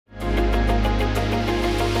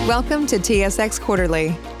Welcome to TSX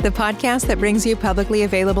Quarterly, the podcast that brings you publicly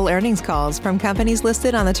available earnings calls from companies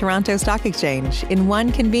listed on the Toronto Stock Exchange in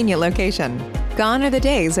one convenient location. Gone are the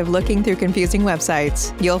days of looking through confusing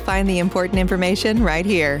websites. You'll find the important information right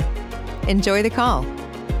here. Enjoy the call.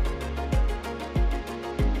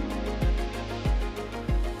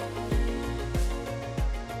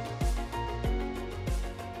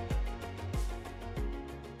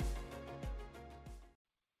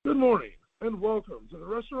 Good morning and welcome to the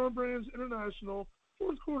Restaurant Brands International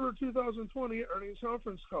Fourth Quarter 2020 Earnings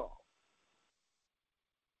Conference Call.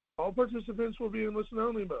 All participants will be in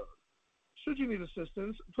listen-only mode. Should you need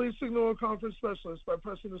assistance, please signal a conference specialist by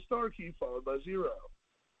pressing the star key followed by 0.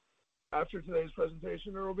 After today's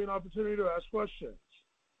presentation, there will be an opportunity to ask questions.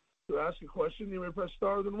 To ask a question, you may press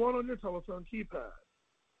star then 1 on your telephone keypad.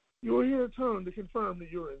 You will hear a tone to confirm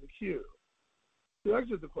that you are in the queue. To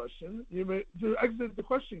exit the question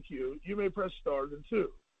queue, you may press star then 2.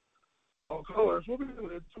 All callers will be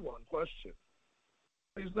limited to one question.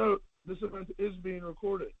 Please note, this event is being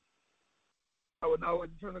recorded. I would now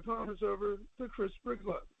like to turn the conference over to Chris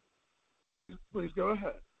Brigleb. Please go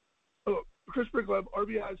ahead. Chris Brigleb,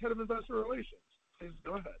 RBI's Head of Investor Relations. Please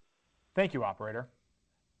go ahead. Thank you, operator.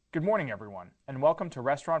 Good morning, everyone, and welcome to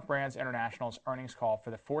Restaurant Brands International's earnings call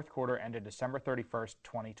for the fourth quarter ended December 31st,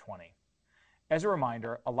 2020. As a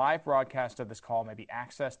reminder, a live broadcast of this call may be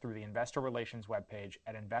accessed through the Investor Relations webpage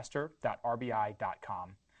at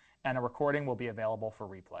investor.rbi.com, and a recording will be available for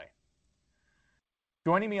replay.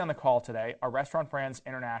 Joining me on the call today are Restaurant Brands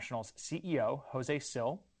International's CEO, Jose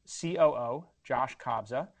Cil, COO, Josh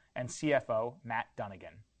Kobza, and CFO, Matt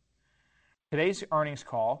Dunnigan. Today's earnings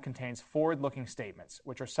call contains forward-looking statements,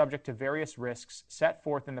 which are subject to various risks set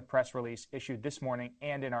forth in the press release issued this morning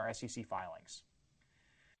and in our SEC filings.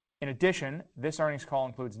 In addition, this earnings call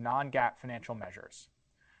includes non-GAAP financial measures.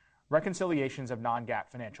 Reconciliations of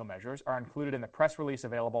non-GAAP financial measures are included in the press release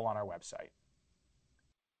available on our website.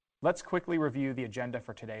 Let's quickly review the agenda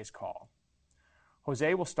for today's call.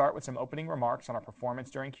 Jose will start with some opening remarks on our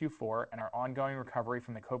performance during Q4 and our ongoing recovery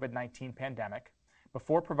from the COVID-19 pandemic,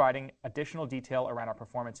 before providing additional detail around our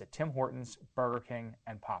performance at Tim Hortons, Burger King,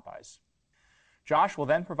 and Popeyes. Josh will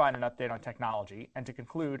then provide an update on technology, and to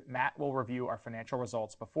conclude, Matt will review our financial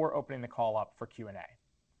results before opening the call up for Q&A.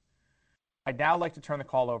 I'd now like to turn the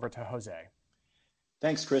call over to Jose.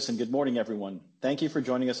 Thanks, Chris, and good morning, everyone. Thank you for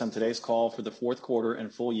joining us on today's call for the fourth quarter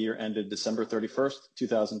and full year ended December 31st,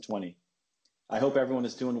 2020. I hope everyone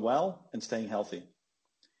is doing well and staying healthy.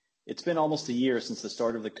 It's been almost a year since the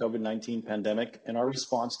start of the COVID-19 pandemic and our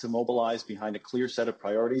response to mobilize behind a clear set of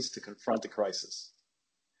priorities to confront the crisis.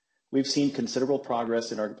 We've seen considerable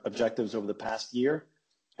progress in our objectives over the past year,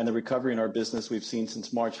 and the recovery in our business we've seen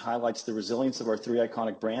since March highlights the resilience of our 3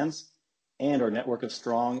 iconic brands and our network of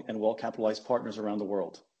strong and well-capitalized partners around the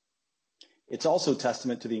world. It's also a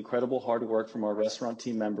testament to the incredible hard work from our restaurant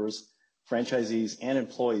team members, franchisees, and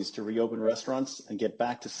employees to reopen restaurants and get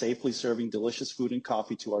back to safely serving delicious food and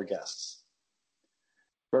coffee to our guests.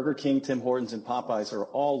 Burger King, Tim Hortons, and Popeyes are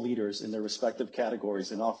all leaders in their respective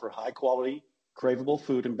categories and offer high-quality, craveable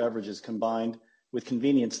food and beverages combined with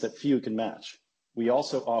convenience that few can match. We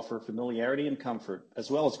also offer familiarity and comfort, as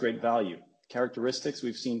well as great value, characteristics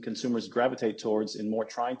we've seen consumers gravitate towards in more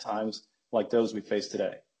trying times like those we face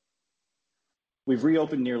today. We've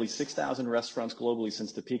reopened nearly 6,000 restaurants globally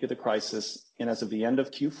since the peak of the crisis, and as of the end of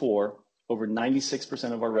Q4, over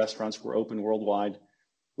 96% of our restaurants were open worldwide,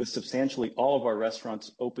 with substantially all of our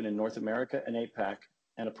restaurants open in North America and APAC,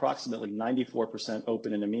 and approximately 94%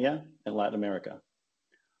 open in EMEA and Latin America.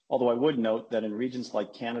 Although I would note that in regions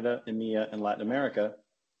like Canada, EMEA, and Latin America,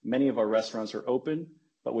 many of our restaurants are open,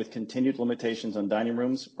 but with continued limitations on dining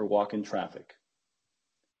rooms or walk-in traffic.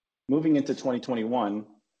 Moving into 2021,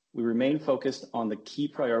 we remain focused on the key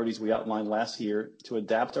priorities we outlined last year to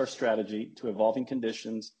adapt our strategy to evolving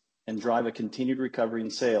conditions and drive a continued recovery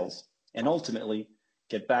in sales, and ultimately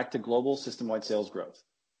get back to global system-wide sales growth.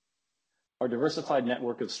 Our diversified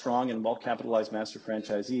network of strong and well-capitalized master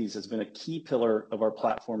franchisees has been a key pillar of our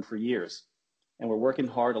platform for years, and we're working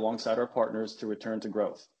hard alongside our partners to return to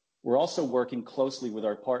growth. We're also working closely with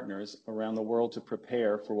our partners around the world to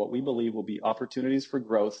prepare for what we believe will be opportunities for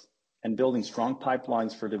growth and building strong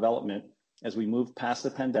pipelines for development as we move past the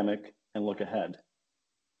pandemic and look ahead.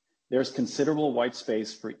 There's considerable white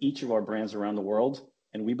space for each of our brands around the world,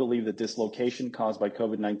 and we believe that dislocation caused by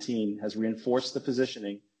COVID-19 has reinforced the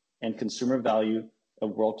positioning and consumer value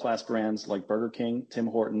of world-class brands like Burger King, Tim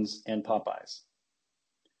Hortons, and Popeyes.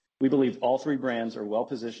 We believe all 3 brands are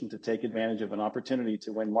well-positioned to take advantage of an opportunity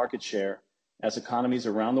to win market share as economies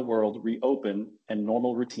around the world reopen and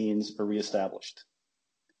normal routines are reestablished.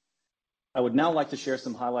 I would now like to share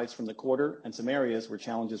some highlights from the quarter and some areas where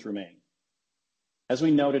challenges remain. As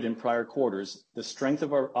we noted in prior quarters, the strength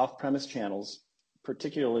of our off-premise channels,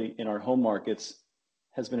 particularly in our home markets,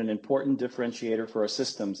 has been an important differentiator for our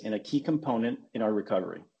systems and a key component in our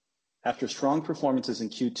recovery. After strong performances in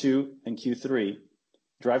Q2 and Q3,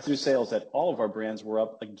 drive-through sales at all of our brands were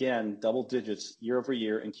up again double digits year over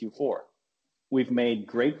year in Q4. We've made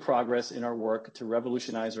great progress in our work to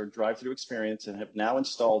revolutionize our drive-through experience and have now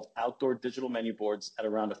installed outdoor digital menu boards at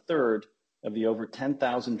around a third of the over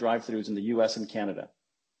 10,000 drive-throughs in the US and Canada.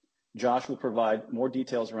 Josh will provide more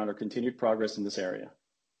details around our continued progress in this area.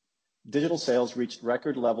 Digital sales reached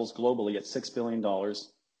record levels globally at $6 billion,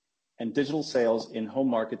 and digital sales in home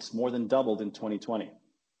markets more than doubled in 2020.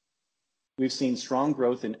 We've seen strong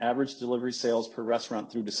growth in average delivery sales per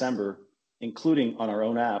restaurant through December, including on our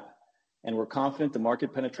own app, and we're confident the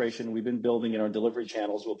market penetration we've been building in our delivery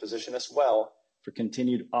channels will position us well for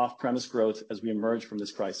continued off-premise growth as we emerge from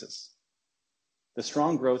this crisis. The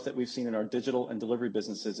strong growth that we've seen in our digital and delivery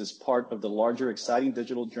businesses is part of the larger exciting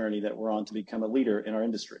digital journey that we're on to become a leader in our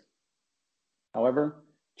industry. However,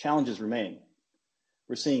 challenges remain.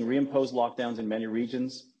 We're seeing reimposed lockdowns in many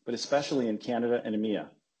regions, but especially in Canada and EMEA.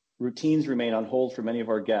 Routines remain on hold for many of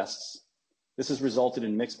our guests. This has resulted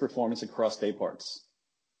in mixed performance across day parts.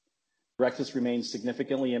 Breakfast remains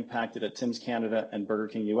significantly impacted at Tim's Canada and Burger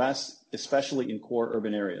King US, especially in core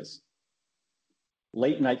urban areas.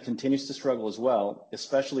 Late night continues to struggle as well,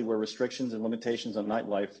 especially where restrictions and limitations on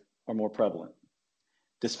nightlife are more prevalent.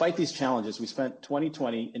 Despite these challenges, we spent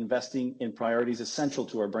 2020 investing in priorities essential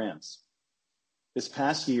to our brands. This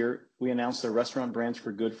past year, we announced our Restaurant Brands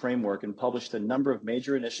for Good framework and published a number of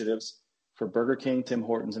major initiatives for Burger King, Tim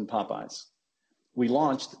Hortons, and Popeyes. We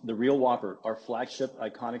launched the Real Whopper, our flagship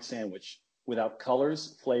iconic sandwich, without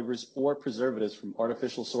colors, flavors, or preservatives from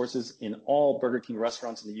artificial sources in all Burger King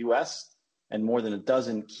restaurants in the US and more than a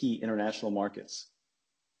dozen key international markets.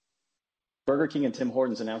 Burger King and Tim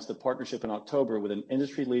Hortons announced a partnership in October with an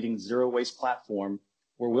industry-leading zero-waste platform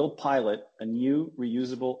where we'll pilot a new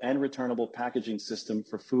reusable and returnable packaging system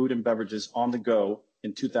for food and beverages on the go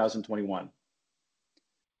in 2021.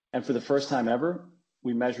 And for the first time ever,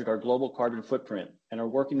 we measured our global carbon footprint and are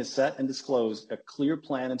working to set and disclose a clear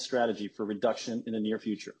plan and strategy for reduction in the near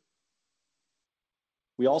future.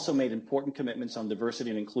 We also made important commitments on diversity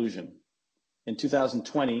and inclusion. In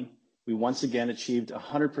 2020, we once again achieved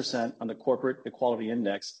 100% on the Corporate Equality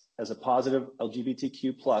Index as a positive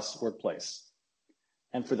LGBTQ+ workplace.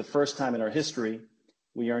 And for the first time in our history,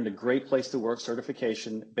 we earned a Great Place to Work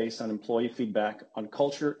certification based on employee feedback on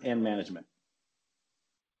culture and management.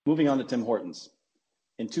 Moving on to Tim Hortons.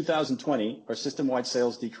 In 2020, our system-wide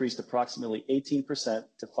sales decreased approximately 18%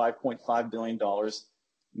 to $5.5 billion,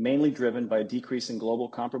 mainly driven by a decrease in global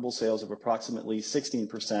comparable sales of approximately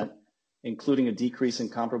 16%, including a decrease in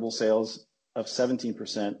comparable sales of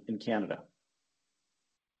 17% in Canada.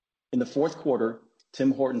 In the fourth quarter,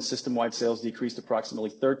 Tim Hortons system-wide sales decreased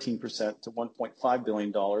approximately 13% to $1.5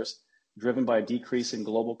 billion, driven by a decrease in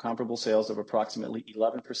global comparable sales of approximately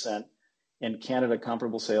 11% and Canada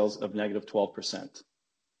comparable sales of negative 12%.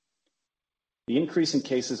 The increase in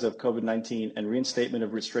cases of COVID-19 and reinstatement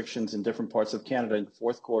of restrictions in different parts of Canada in the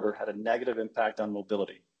fourth quarter had a negative impact on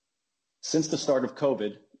mobility. Since the start of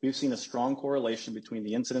COVID, we've seen a strong correlation between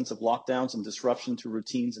the incidence of lockdowns and disruption to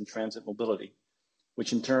routines and transit mobility,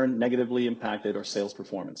 which in turn negatively impacted our sales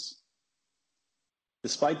performance.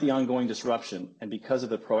 Despite the ongoing disruption and because of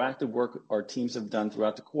the proactive work our teams have done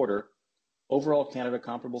throughout the quarter, overall Canada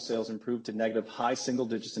comparable sales improved to negative high single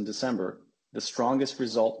digits in December, the strongest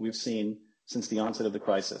result we've seen since the onset of the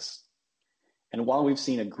crisis. And while we've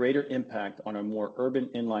seen a greater impact on our more urban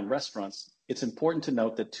inline restaurants, it's important to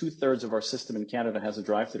note that 2/3 of our system in Canada has a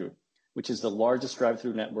drive-through, which is the largest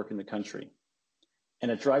drive-through network in the country.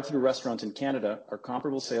 And at drive-through restaurants in Canada, our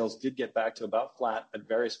comparable sales did get back to about flat at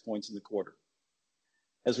various points in the quarter.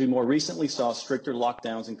 As we more recently saw stricter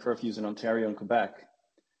lockdowns and curfews in Ontario and Quebec,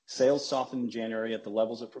 sales softened in January at the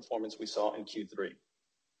levels of performance we saw in Q3.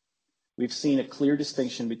 We've seen a clear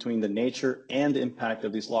distinction between the nature and impact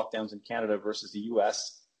of these lockdowns in Canada versus the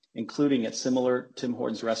US, including at similar Tim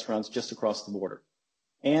Hortons restaurants just across the border.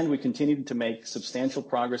 And we continued to make substantial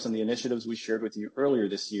progress on the initiatives we shared with you earlier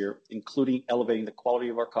this year, including elevating the quality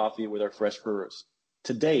of our coffee with our fresh brewers.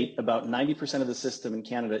 To date, about 90% of the system in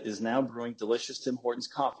Canada is now brewing delicious Tim Hortons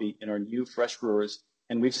coffee in our new fresh brewers,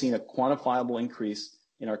 and we've seen a quantifiable increase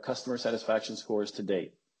in our customer satisfaction scores to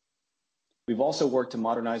date. We've also worked to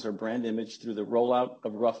modernize our brand image through the rollout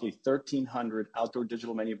of roughly 1,300 outdoor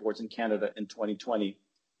digital menu boards in Canada in 2020,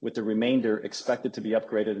 with the remainder expected to be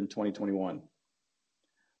upgraded in 2021.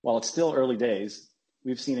 While it's still early days,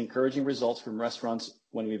 We've seen encouraging results from restaurants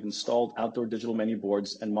when we've installed outdoor digital menu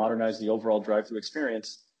boards and modernized the overall drive-thru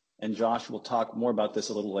experience, and Josh will talk more about this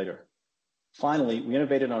a little later. Finally, we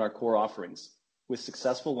innovated on our core offerings with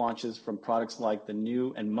successful launches from products like the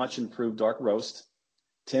new and much improved Dark Roast,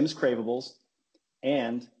 Tim's Cravables,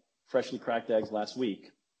 and Freshly Cracked Eggs last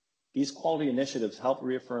week. These quality initiatives help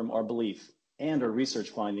reaffirm our belief and our research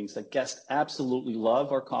findings that guests absolutely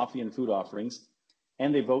love our coffee and food offerings,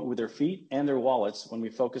 and they vote with their feet and their wallets when we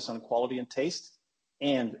focus on quality and taste,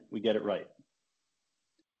 and we get it right.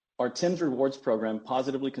 Our Tim's Rewards program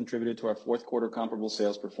positively contributed to our fourth quarter comparable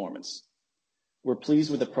sales performance. We're pleased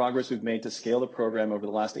with the progress we've made to scale the program over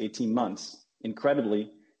the last 18 months.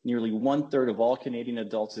 Incredibly, nearly 1/3 of all Canadian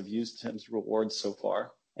adults have used Tim's Rewards so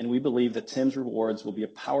far, and we believe that Tim's Rewards will be a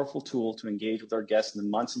powerful tool to engage with our guests in the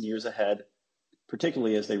months and years ahead,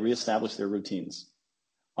 particularly as they reestablish their routines.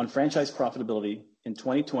 On franchise profitability, in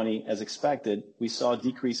 2020, as expected, we saw a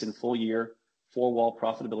decrease in full-year four-wall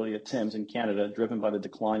profitability at Tim's in Canada, driven by the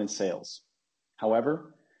decline in sales.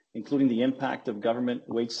 However, including the impact of government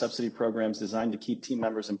wage subsidy programs designed to keep team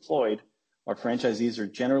members employed, our franchisees are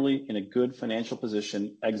generally in a good financial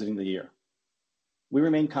position exiting the year. We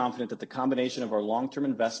remain confident that the combination of our long-term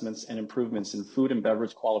investments and improvements in food and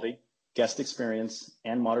beverage quality, guest experience,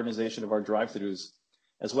 and modernization of our drive-thrus,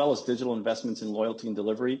 as well as digital investments in loyalty and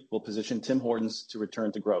delivery, will position Tim Hortons to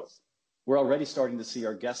return to growth. We're already starting to see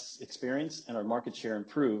our guests' experience and our market share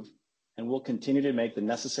improve, and we'll continue to make the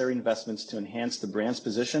necessary investments to enhance the brand's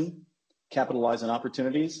position, capitalize on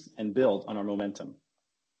opportunities, and build on our momentum.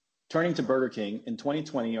 Turning to Burger King, in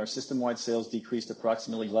 2020, our system-wide sales decreased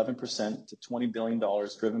approximately 11% to $20 billion,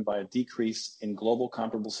 driven by a decrease in global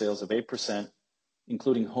comparable sales of 8%,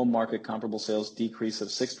 including home market comparable sales decrease of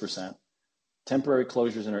 6%, temporary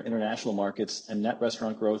closures in our international markets, and net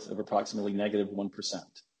restaurant growth of approximately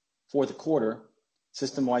 -1%. For the quarter,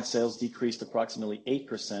 system-wide sales decreased approximately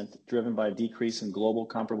 8%, driven by a decrease in global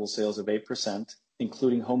comparable sales of 8%,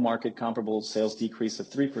 including home market comparable sales decrease of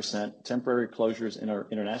 3%, temporary closures in our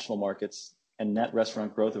international markets, and net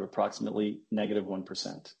restaurant growth of approximately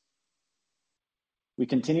 -1%. We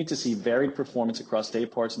continue to see varied performance across day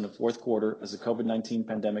parts in the fourth quarter as the COVID-19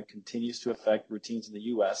 pandemic continues to affect routines in the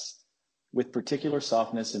U.S., with particular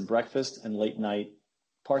softness in breakfast and late night,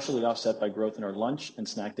 partially offset by growth in our lunch and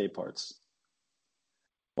snack day parts.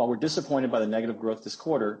 While we're disappointed by the negative growth this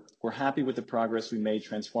quarter, we're happy with the progress we made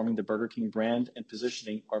transforming the Burger King brand and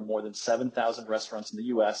positioning our more than 7,000 restaurants in the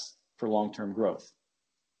U.S. for long-term growth.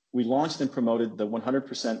 We launched and promoted the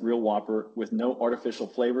 100% Real Whopper with no artificial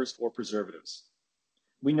flavors or preservatives.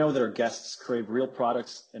 We know that our guests crave real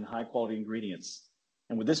products and high-quality ingredients,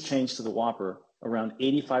 and with this change to the Whopper, around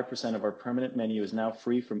 85% of our permanent menu is now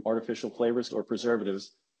free from artificial flavors or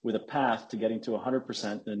preservatives, with a path to getting to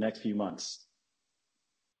 100% in the next few months.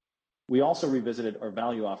 We also revisited our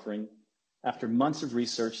value offering. After months of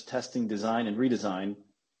research, testing, design, and redesign,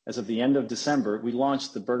 as of the end of December, we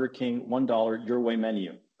launched the Burger King $1 Your Way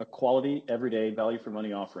menu, a quality, everyday value for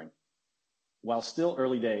money offering. While still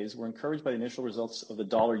early days, we're encouraged by the initial results of the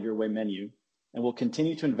 $1 Your Way menu, and we'll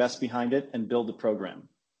continue to invest behind it and build the program.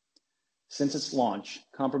 Since its launch,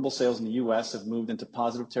 comparable sales in the U.S. have moved into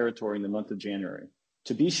positive territory in the month of January.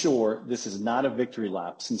 To be sure, this is not a victory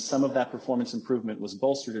lap, since some of that performance improvement was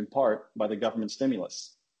bolstered in part by the government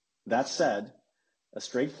stimulus. That said, a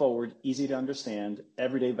straightforward, easy to understand,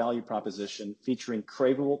 everyday value proposition featuring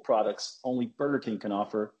craveable products only Burger King can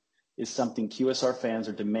offer is something QSR fans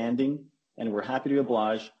are demanding, and we're happy to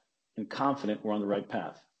oblige and confident we're on the right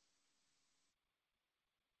path.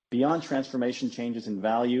 Beyond transformation changes in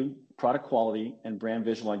value, product quality, and brand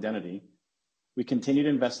visual identity, we continued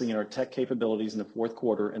investing in our tech capabilities in the fourth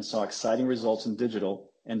quarter and saw exciting results in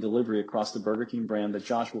digital and delivery across the Burger King brand that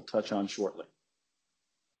Josh will touch on shortly.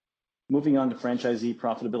 Moving on to franchisee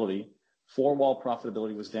profitability, four-wall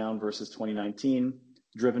profitability was down versus 2019,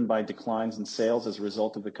 driven by declines in sales as a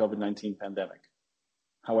result of the COVID-19 pandemic.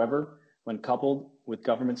 However, when coupled with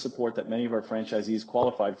government support that many of our franchisees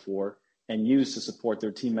qualified for and used to support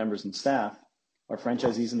their team members and staff, our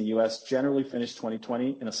franchisees in the U.S. generally finished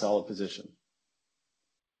 2020 in a solid position.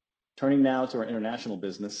 Turning now to our international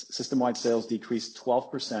business, system-wide sales decreased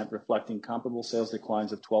 12%, reflecting comparable sales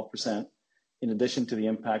declines of 12%, in addition to the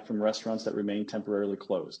impact from restaurants that remain temporarily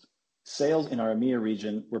closed. Sales in our EMEA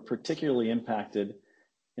region were particularly impacted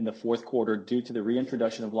in the fourth quarter due to the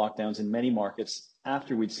reintroduction of lockdowns in many markets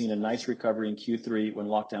after we'd seen a nice recovery in Q3 when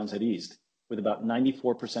lockdowns had eased, with about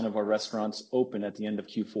 94% of our restaurants open at the end of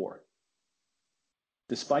Q4.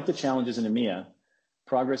 Despite the challenges in EMEA,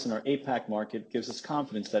 progress in our APAC market gives us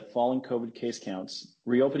confidence that falling COVID case counts,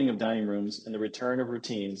 reopening of dining rooms, and the return of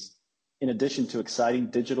routines, in addition to exciting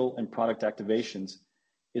digital and product activations,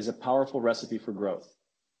 is a powerful recipe for growth.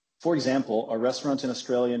 For example, our restaurants in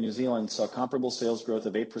Australia and New Zealand saw comparable sales growth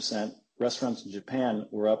of 8%, restaurants in Japan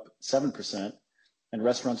were up 7%, and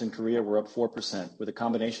restaurants in Korea were up 4%, with a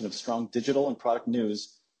combination of strong digital and product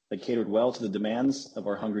news that catered well to the demands of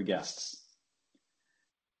our hungry guests.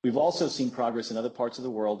 We've also seen progress in other parts of the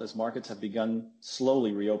world as markets have begun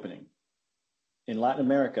slowly reopening. In Latin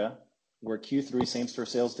America, where Q3 same-store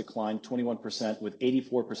sales declined 21% with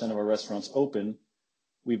 84% of our restaurants open,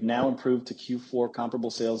 we've now improved to Q4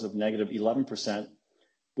 comparable sales of negative 11%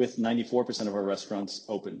 with 94% of our restaurants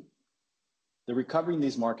open. The recovery in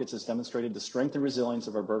these markets has demonstrated the strength and resilience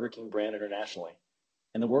of our Burger King brand internationally,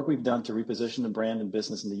 and the work we've done to reposition the brand and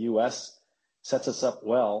business in the U.S. sets us up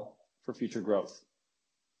well for future growth.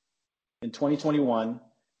 In 2021,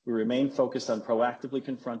 we remain focused on proactively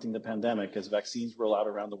confronting the pandemic as vaccines roll out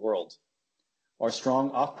around the world. Our strong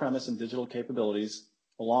off-premise and digital capabilities,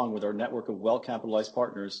 along with our network of well-capitalized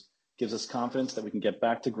partners, gives us confidence that we can get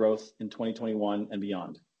back to growth in 2021 and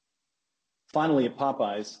beyond. Finally, at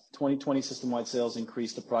Popeyes, 2020 system-wide sales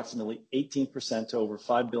increased approximately 18% to over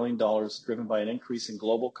 $5 billion, driven by an increase in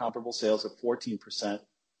global comparable sales of 14%,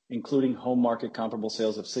 including home market comparable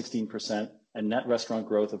sales of 16% and net restaurant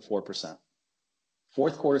growth of 4%.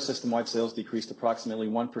 Fourth quarter system-wide sales decreased approximately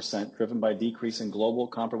 1%, driven by a decrease in global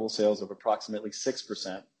comparable sales of approximately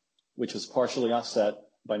 6%, which was partially offset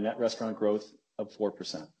by net restaurant growth of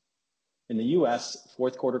 4%. In the U.S.,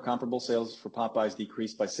 fourth quarter comparable sales for Popeyes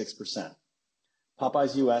decreased by 6%.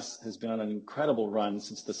 Popeyes U.S. has been on an incredible run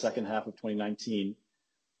since the second half of 2019,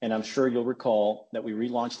 and I'm sure you'll recall that we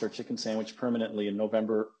relaunched our chicken sandwich permanently in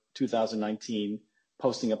November 2019,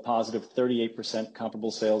 posting a positive 38%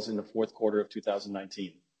 comparable sales in the fourth quarter of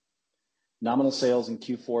 2019. Nominal sales in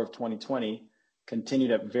Q4 of 2020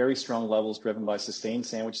 continued at very strong levels, driven by sustained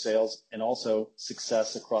sandwich sales and also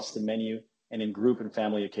success across the menu and in group and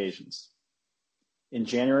family occasions. In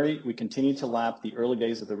January, we continued to lap the early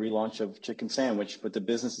days of the relaunch of chicken sandwich, but the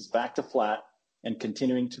business is back to flat and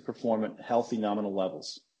continuing to perform at healthy nominal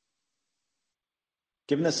levels.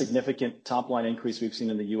 Given the significant top-line increase we've seen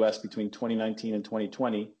in the U.S. between 2019 and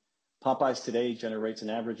 2020, Popeyes today generates an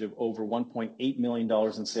average of over $1.8 million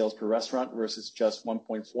in sales per restaurant versus just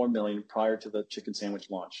 $1.4 million prior to the chicken sandwich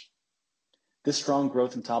launch. This strong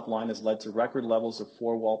growth in top line has led to record levels of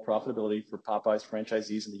four-wall profitability for Popeyes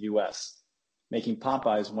franchisees in the U.S., making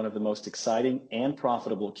Popeyes one of the most exciting and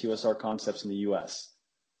profitable QSR concepts in the U.S.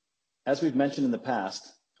 As we've mentioned in the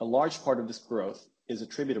past, a large part of this growth is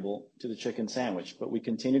attributable to the chicken sandwich, but we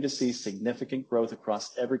continue to see significant growth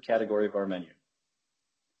across every category of our menu.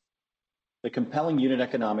 The compelling unit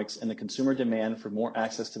economics and the consumer demand for more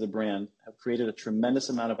access to the brand have created a tremendous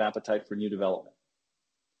amount of appetite for new development.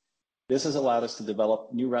 This has allowed us to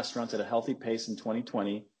develop new restaurants at a healthy pace in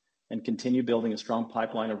 2020 and continue building a strong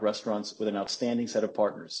pipeline of restaurants with an outstanding set of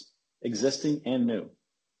partners, existing and new.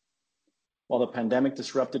 While the pandemic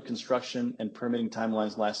disrupted construction and permitting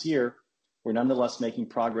timelines last year, we're nonetheless making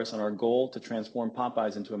progress on our goal to transform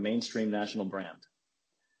Popeyes into a mainstream national brand.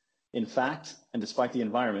 In fact, and despite the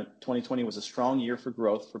environment, 2020 was a strong year for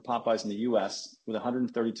growth for Popeyes in the U.S. with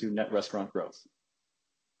 132 net restaurant growth.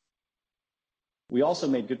 We also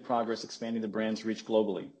made good progress expanding the brand's reach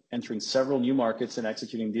globally, entering several new markets and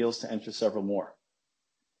executing deals to enter several more.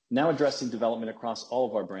 Now addressing development across all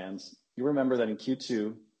of our brands, you remember that in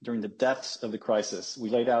Q2, during the depths of the crisis, we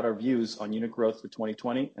laid out our views on unit growth for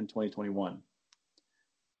 2020 and 2021.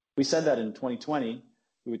 We said that in 2020,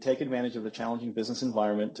 we would take advantage of the challenging business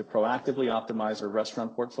environment to proactively optimize our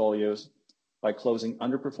restaurant portfolios by closing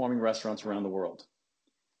underperforming restaurants around the world.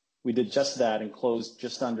 We did just that and closed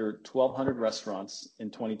just under 1,200 restaurants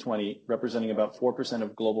in 2020, representing about 4%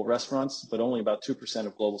 of global restaurants, but only about 2%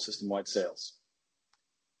 of global system-wide sales.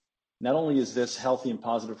 Not only is this healthy and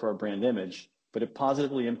positive for our brand image, but it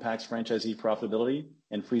positively impacts franchisee profitability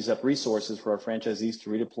and frees up resources for our franchisees to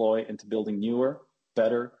redeploy into building newer,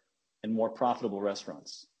 better, and more profitable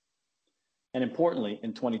restaurants. And importantly,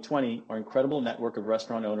 in 2020, our incredible network of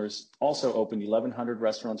restaurant owners also opened 1,100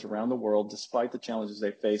 restaurants around the world despite the challenges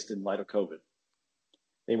they faced in light of COVID.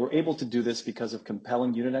 They were able to do this because of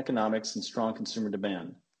compelling unit economics and strong consumer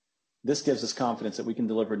demand. This gives us confidence that we can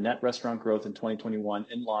deliver net restaurant growth in 2021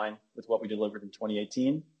 in line with what we delivered in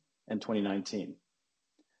 2018 and 2019.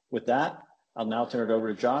 With that, I'll now turn it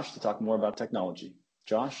over to Josh to talk more about technology.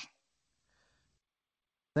 Josh?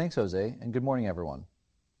 Thanks, Jose, and good morning, everyone.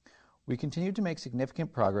 We continued to make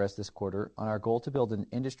significant progress this quarter on our goal to build an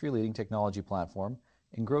industry-leading technology platform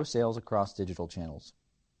and grow sales across digital channels.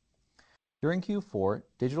 During Q4,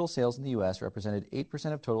 digital sales in the U.S. represented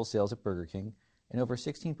 8% of total sales at Burger King and over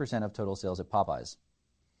 16% of total sales at Popeyes.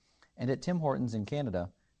 And at Tim Hortons in Canada,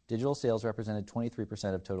 digital sales represented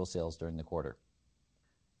 23% of total sales during the quarter.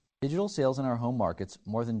 Digital sales in our home markets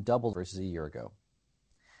more than doubled versus a year ago.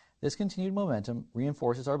 This continued momentum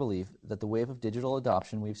reinforces our belief that the wave of digital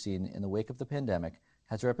adoption we've seen in the wake of the pandemic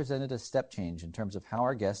has represented a step change in terms of how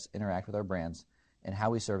our guests interact with our brands and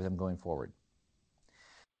how we serve them going forward.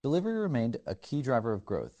 Delivery remained a key driver of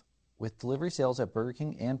growth, with delivery sales at Burger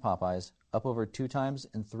King and Popeyes up over 2 times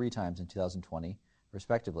and 3 times in 2020,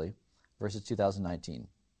 respectively, versus 2019.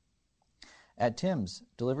 At Tim's,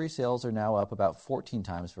 delivery sales are now up about 14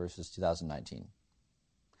 times versus 2019.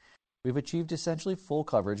 We've achieved essentially full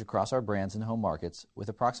coverage across our brands and home markets, with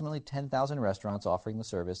approximately 10,000 restaurants offering the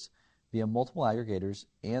service via multiple aggregators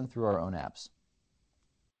and through our own apps.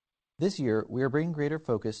 This year, we are bringing greater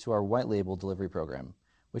focus to our white label delivery program,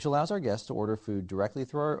 which allows our guests to order food directly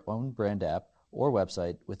through our own brand app or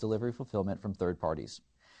website with delivery fulfillment from third parties.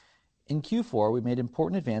 In Q4, we made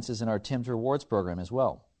important advances in our Tim's Rewards program as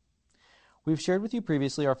well. We've shared with you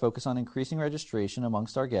previously our focus on increasing registration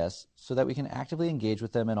amongst our guests so that we can actively engage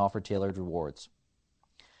with them and offer tailored rewards.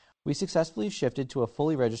 We successfully shifted to a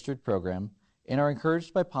fully registered program and are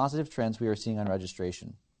encouraged by positive trends we are seeing on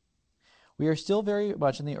registration. We are still very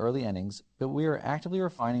much in the early innings, but we are actively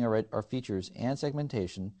refining our features and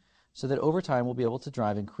segmentation so that over time we'll be able to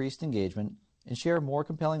drive increased engagement and share more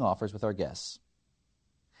compelling offers with our guests.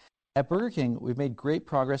 At Burger King, we've made great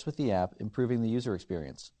progress with the app, improving the user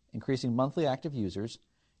experience, increasing monthly active users,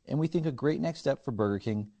 and we think a great next step for Burger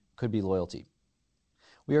King could be loyalty.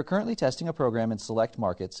 We are currently testing a program in select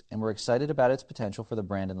markets, and we're excited about its potential for the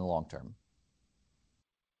brand in the long term.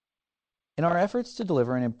 In our efforts to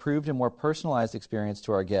deliver an improved and more personalized experience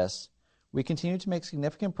to our guests, we continue to make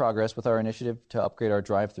significant progress with our initiative to upgrade our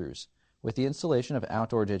drive-thrus with the installation of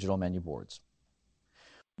outdoor digital menu boards.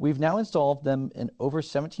 We've now installed them in over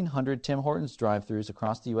 1,700 Tim Hortons drive-thrus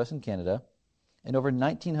across the U.S. and Canada, and over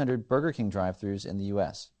 1,900 Burger King drive-thrus in the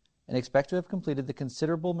U.S., and expect to have completed the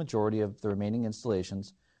considerable majority of the remaining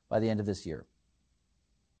installations by the end of this year.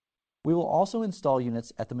 We will also install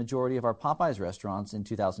units at the majority of our Popeyes restaurants in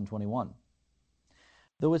 2021.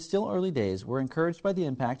 Though it's still early days, we're encouraged by the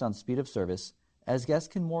impact on speed of service as guests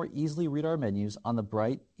can more easily read our menus on the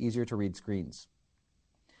bright, easier-to-read screens.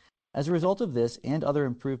 As a result of this and other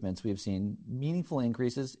improvements, we have seen meaningful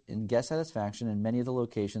increases in guest satisfaction in many of the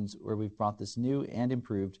locations where we've brought this new and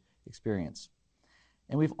improved experience.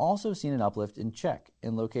 And we've also seen an uplift in check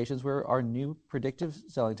in locations where our new predictive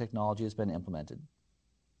selling technology has been implemented.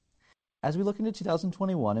 As we look into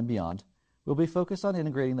 2021 and beyond, we'll be focused on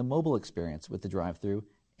integrating the mobile experience with the drive-thru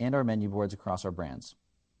and our menu boards across our brands.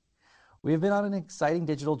 We have been on an exciting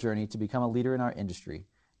digital journey to become a leader in our industry,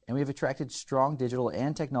 and we have attracted strong digital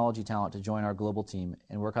and technology talent to join our global team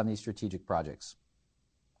and work on these strategic projects.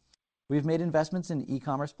 We've made investments in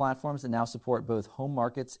e-commerce platforms that now support both home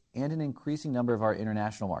markets and an increasing number of our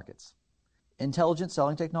international markets. Intelligent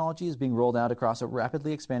selling technology is being rolled out across a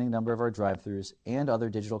rapidly expanding number of our drive-thrus and other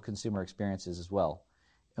digital consumer experiences as well.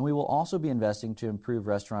 And we will also be investing to improve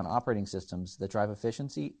restaurant operating systems that drive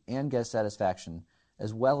efficiency and guest satisfaction,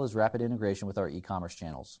 as well as rapid integration with our e-commerce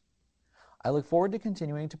channels. I look forward to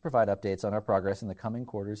continuing to provide updates on our progress in the coming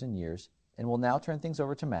quarters and years, and will now turn things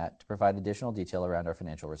over to Matt to provide additional detail around our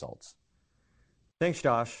financial results. Thanks,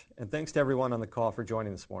 Josh, and thanks to everyone on the call for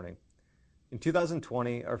joining this morning. In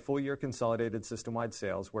 2020, our full-year consolidated system-wide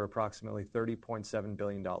sales were approximately $30.7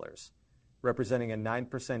 billion, representing a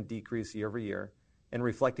 9% decrease year-over-year and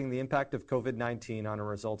reflecting the impact of COVID-19 on our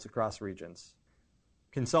results across regions.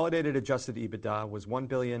 Consolidated adjusted EBITDA was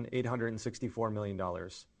 $1,864 million,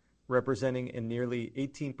 representing a nearly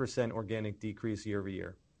 18% organic decrease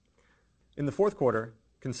year-over-year. In the fourth quarter,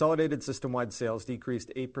 consolidated system-wide sales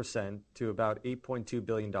decreased 8% to about $8.2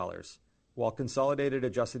 billion, while consolidated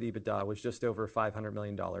adjusted EBITDA was just over $500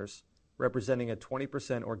 million, representing a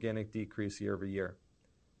 20% organic decrease year-over-year.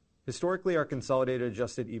 Historically, our consolidated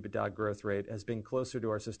adjusted EBITDA growth rate has been closer to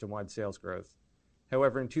our system-wide sales growth.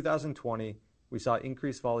 However, in 2020, we saw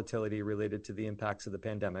increased volatility related to the impacts of the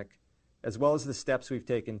pandemic, as well as the steps we've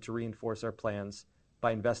taken to reinforce our plans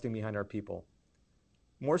by investing behind our people.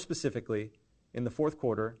 More specifically, in the fourth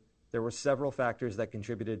quarter, there were several factors that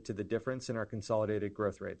contributed to the difference in our consolidated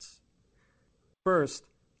growth rates. First,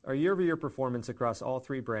 our year-over-year performance across all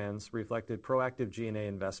three brands reflected proactive G&A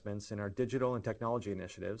investments in our digital and technology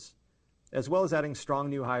initiatives, as well as adding strong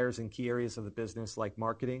new hires in key areas of the business like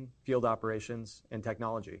marketing, field operations, and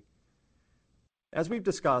technology. As we've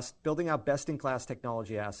discussed, building out best-in-class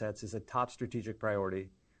technology assets is a top strategic priority,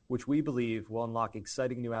 which we believe will unlock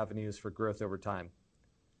exciting new avenues for growth over time.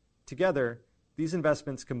 Together, These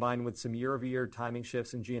investments, combined with some year-over-year timing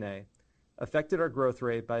shifts in G&A, affected our growth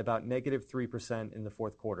rate by about -3% in the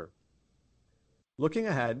fourth quarter. Looking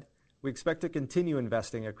ahead, we expect to continue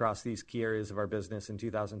investing across these key areas of our business in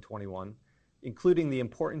 2021, including the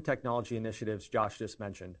important technology initiatives Josh just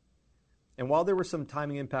mentioned. And while there were some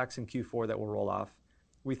timing impacts in Q4 that will roll off,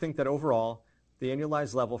 we think that overall, the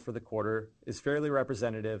annualized level for the quarter is fairly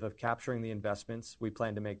representative of capturing the investments we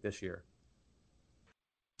plan to make this year.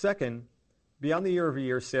 Second, beyond the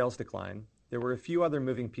year-over-year sales decline, there were a few other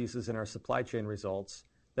moving pieces in our supply chain results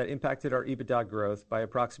that impacted our EBITDA growth by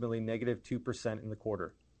approximately -2% in the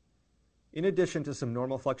quarter. In addition to some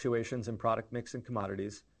normal fluctuations in product mix and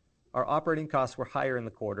commodities, our operating costs were higher in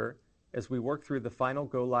the quarter as we worked through the final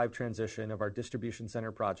go-live transition of our distribution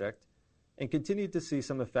center project and continued to see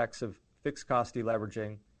some effects of fixed cost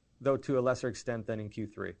deleveraging, though to a lesser extent than in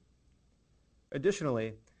Q3.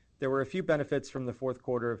 Additionally, there were a few benefits from the fourth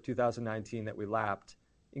quarter of 2019 that we lapped,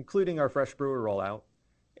 including our Fresh Brewer rollout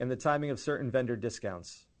and the timing of certain vendor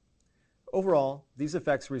discounts. Overall, these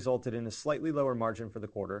effects resulted in a slightly lower margin for the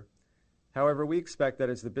quarter. However, we expect that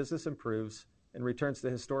as the business improves and returns to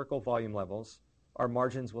historical volume levels, our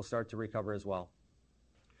margins will start to recover as well.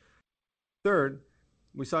 Third,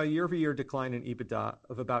 we saw a year-over-year decline in EBITDA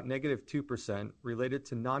of about -2% related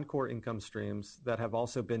to non-core income streams that have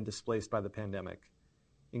also been displaced by the pandemic,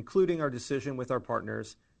 including our decision with our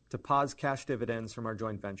partners to pause cash dividends from our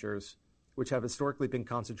joint ventures, which have historically been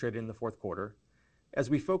concentrated in the fourth quarter, as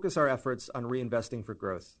we focus our efforts on reinvesting for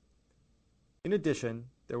growth. In addition,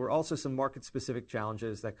 there were also some market-specific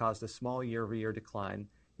challenges that caused a small year-over-year decline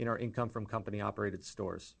in our income from company-operated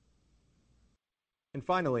stores. And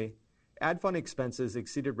finally, ad fund expenses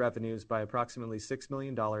exceeded revenues by approximately $6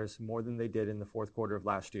 million more than they did in the fourth quarter of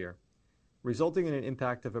last year, resulting in an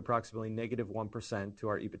impact of approximately -1% to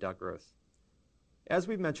our EBITDA growth. As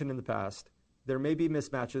we've mentioned in the past, there may be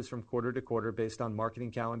mismatches from quarter to quarter based on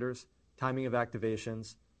marketing calendars, timing of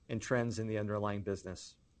activations, and trends in the underlying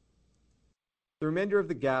business. The remainder of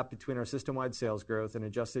the gap between our system-wide sales growth and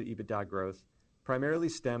adjusted EBITDA growth primarily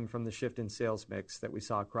stemmed from the shift in sales mix that we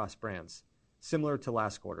saw across brands, similar to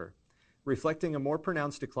last quarter, reflecting a more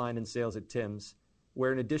pronounced decline in sales at Tim's,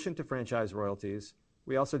 where in addition to franchise royalties,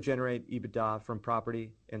 we also generate EBITDA from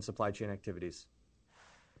property and supply chain activities.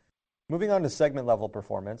 Moving on to segment-level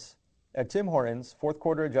performance, at Tim Hortons, fourth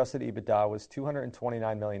quarter adjusted EBITDA was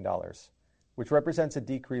 $229 million, which represents a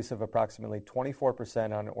decrease of approximately 24%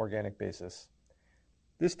 on an organic basis.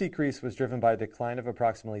 This decrease was driven by a decline of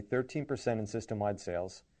approximately 13% in system-wide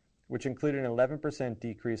sales, which included an 11%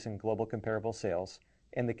 decrease in global comparable sales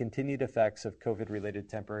and the continued effects of COVID-related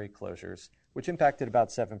temporary closures, which impacted about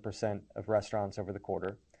 7% of restaurants over the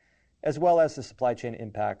quarter, as well as the supply chain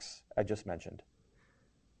impacts I just mentioned.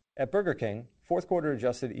 At Burger King, fourth quarter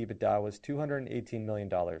adjusted EBITDA was $218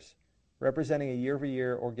 million, representing a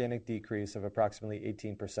year-over-year organic decrease of approximately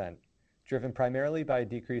 18%, driven primarily by a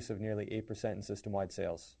decrease of nearly 8% in system-wide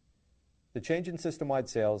sales. The change in system-wide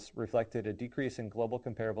sales reflected a decrease in global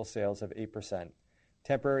comparable sales of 8%,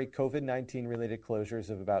 temporary COVID-19 related closures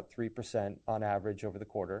of about 3% on average over the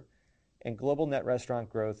quarter, and global net restaurant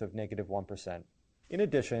growth of -1%. In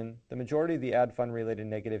addition, the majority of the ad fund related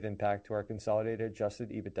negative impact to our consolidated adjusted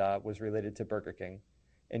EBITDA was related to Burger King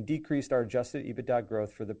and decreased our adjusted EBITDA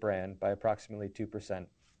growth for the brand by approximately 2%.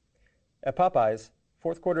 At Popeyes,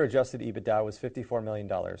 fourth quarter adjusted EBITDA was $54 million,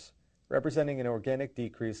 representing an organic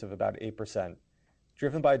decrease of about 8%,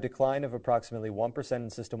 driven by a decline of approximately 1% in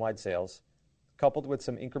system-wide sales, coupled with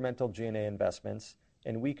some incremental G&A investments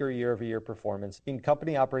and weaker year-over-year performance in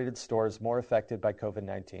company-operated stores more affected by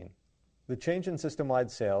COVID-19. The change in system-wide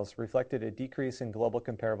sales reflected a decrease in global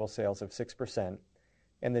comparable sales of 6%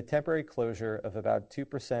 and the temporary closure of about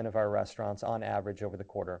 2% of our restaurants on average over the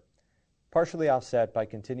quarter, partially offset by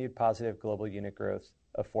continued positive global unit growth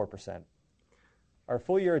of 4%. Our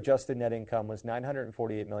full-year adjusted net income was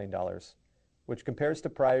 $948 million, which compares to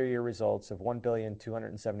prior year results of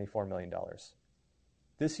 $1,274 million.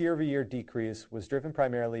 This year-over-year decrease was driven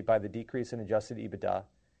primarily by the decrease in adjusted EBITDA,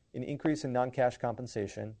 an increase in non-cash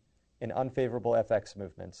compensation, and unfavorable FX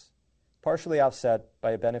movements, partially offset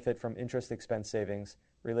by a benefit from interest expense savings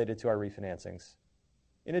related to our refinancings.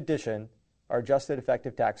 In addition, our adjusted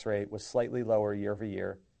effective tax rate was slightly lower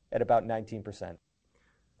year-over-year at about 19%.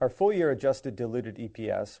 Our full-year adjusted diluted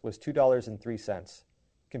EPS was $2.03,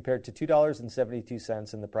 compared to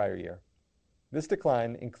 $2.72 in the prior year. This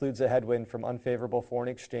decline includes a headwind from unfavorable foreign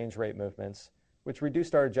exchange rate movements, which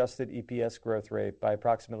reduced our adjusted EPS growth rate by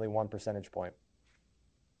approximately 1 percentage point.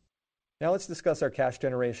 Now let's discuss our cash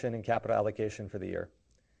generation and capital allocation for the year.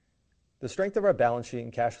 The strength of our balance sheet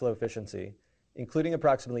and cash flow efficiency including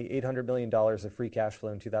approximately $800 million of free cash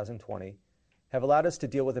flow in 2020, have allowed us to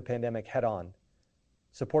deal with the pandemic head-on,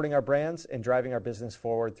 supporting our brands and driving our business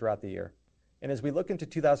forward throughout the year. And as we look into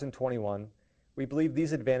 2021, we believe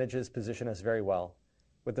these advantages position us very well,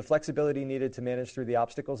 with the flexibility needed to manage through the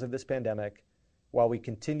obstacles of this pandemic while we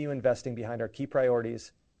continue investing behind our key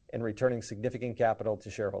priorities and returning significant capital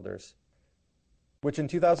to shareholders, which in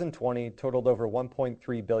 2020 totaled over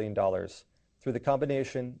 $1.3 billion through the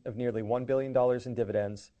combination of nearly $1 billion in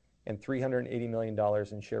dividends and $380 million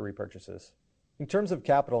in share repurchases. In terms of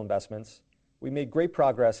capital investments, we made great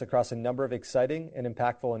progress across a number of exciting and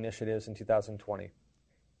impactful initiatives in 2020.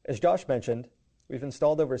 As Josh mentioned, we've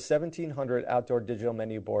installed over 1,700 outdoor digital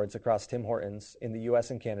menu boards across Tim Hortons in the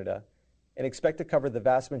US and Canada, and expect to cover the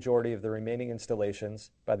vast majority of the remaining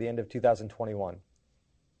installations by the end of 2021.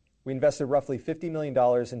 We invested roughly $50 million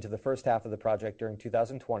into the first half of the project during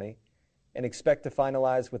 2020 and expect to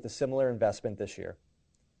finalize with a similar investment this year.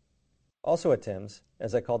 Also at Tim's,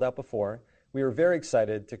 as I called out before, we were very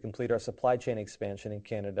excited to complete our supply chain expansion in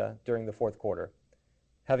Canada during the fourth quarter,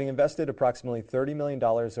 having invested approximately $30 million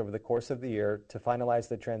over the course of the year to finalize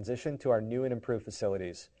the transition to our new and improved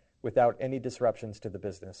facilities without any disruptions to the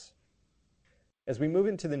business. As we move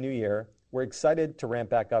into the new year, we're excited to ramp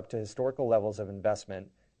back up to historical levels of investment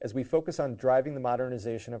as we focus on driving the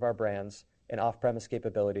modernization of our brands and off-premise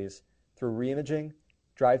capabilities through reimaging,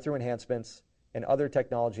 drive-through enhancements, and other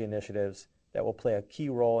technology initiatives that will play a key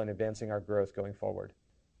role in advancing our growth going forward.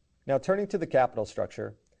 Now turning to the capital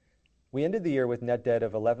structure, we ended the year with net debt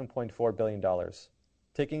of $11.4 billion,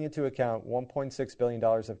 taking into account $1.6 billion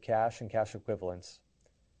of cash and cash equivalents.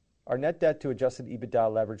 Our net debt to adjusted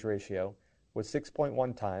EBITDA leverage ratio was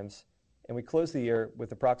 6.1 times, and we closed the year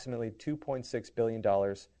with approximately $2.6 billion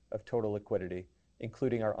of total liquidity,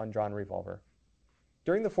 including our undrawn revolver.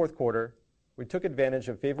 During the fourth quarter, we took advantage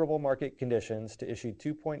of favorable market conditions to issue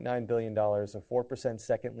 $2.9 billion of 4%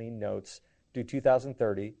 second lien notes due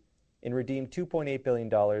 2030 and redeem $2.8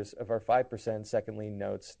 billion of our 5% second lien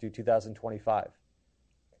notes due 2025.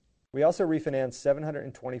 We also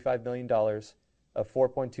refinanced $725 million of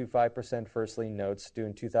 4.25% first lien notes due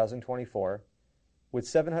in 2024, with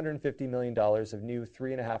 $750 million of new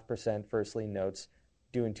 3.5% first lien notes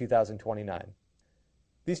due in 2029.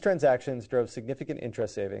 These transactions drove significant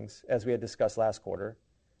interest savings, as we had discussed last quarter,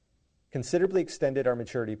 considerably extended our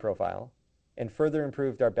maturity profile, and further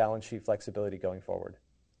improved our balance sheet flexibility going forward.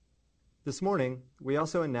 This morning, we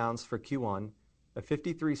also announced for Q1 a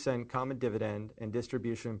 53-cent common dividend and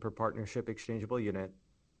distribution per partnership exchangeable unit,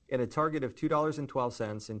 and a target of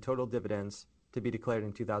 $2.12 in total dividends to be declared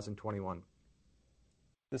in 2021.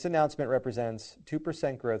 This announcement represents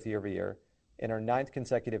 2% growth year over year and our 9th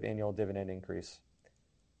consecutive annual dividend increase.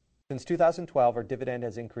 Since 2012, our dividend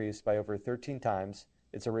has increased by over 13 times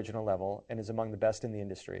its original level and is among the best in the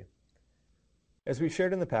industry. As we've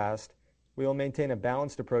shared in the past, we will maintain a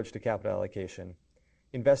balanced approach to capital allocation,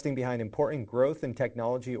 investing behind important growth and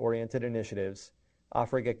technology-oriented initiatives,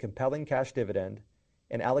 offering a compelling cash dividend,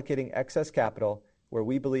 and allocating excess capital where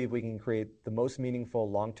we believe we can create the most meaningful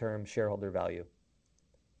long-term shareholder value.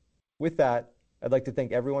 With that, I'd like to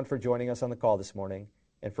thank everyone for joining us on the call this morning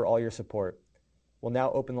and for all your support. We'll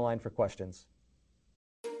now open the line for questions.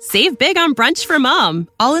 Save big on brunch for mom,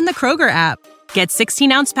 all in the Kroger app. Get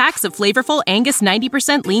 16-ounce packs of flavorful Angus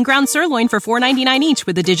 90% lean ground sirloin for $4.99 each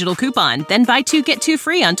with a digital coupon. Then buy 2, get 2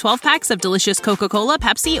 free on 12 packs of delicious Coca-Cola,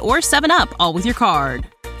 Pepsi, or 7-Up, all with your card.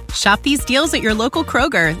 Shop these deals at your local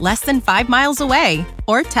Kroger, less than 5 miles away.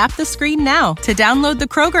 Or tap the screen now to download the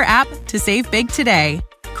Kroger app to save big today.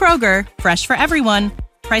 Kroger, fresh for everyone.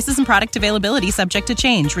 Prices and product availability subject to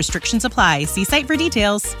change. Restrictions apply. See site for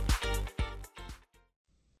details.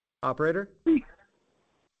 Operator?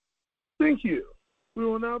 Thank you. We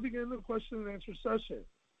will now begin the question and answer session.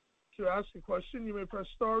 To ask a question, you may press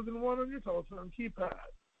star then 1 on your telephone keypad.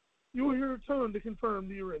 You will hear a tone to confirm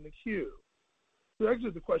that you are in the queue. To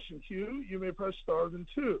exit the question queue, you may press star then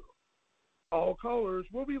 2. All callers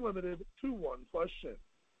will be limited to 1 question.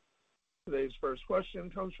 Today's first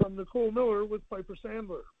question comes from Nicole Miller with Piper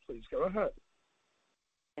Sandler. Please go ahead.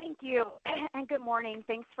 Thank you, and good morning.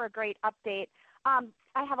 Thanks for a great update.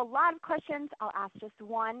 I have a lot of questions. I'll ask just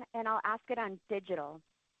one, and I'll ask it on digital.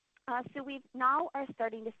 So we now are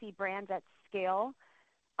starting to see brands at scale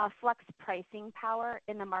flex pricing power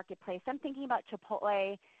in the marketplace. I'm thinking about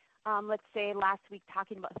Chipotle, let's say last week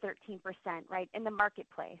talking about 13%, right, in the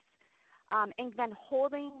marketplace. And then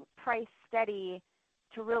holding price steady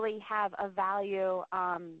to really have a value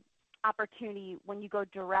opportunity when you go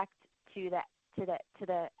direct to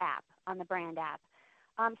the app, on the brand app.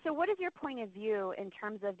 So what is your point of view in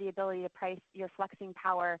terms of the ability to price your flexing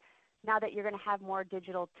power now that you're going to have more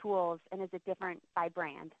digital tools, and is it different by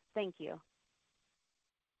brand? Thank you.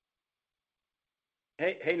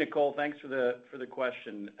 Hey, Nicole. Thanks for the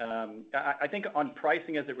question. I think on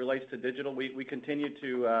pricing as it relates to digital, we continue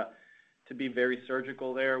to be very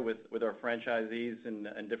surgical there with our franchisees in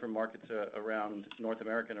different markets around North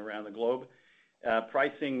America and around the globe.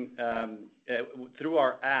 Pricing through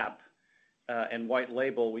our app and white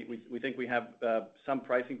label, we think we have some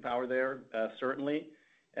pricing power there, certainly,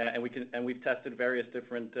 and we've tested various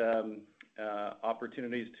different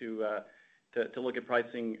opportunities to look at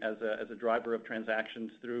pricing as a driver of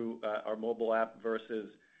transactions through our mobile app versus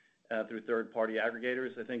through third-party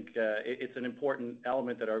aggregators. I think it's an important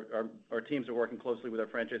element that our teams are working closely with our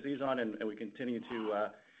franchisees on, and we continue to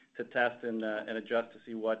test and adjust to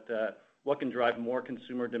see what can drive more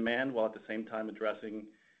consumer demand while at the same time addressing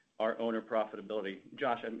our owner profitability.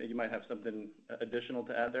 Josh, you might have something additional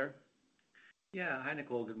to add there. Yeah. Hi,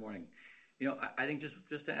 Nicole. Good morning. I think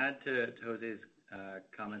just to add to Jose's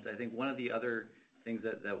comments, I think one of the other things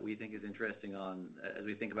that we think is interesting as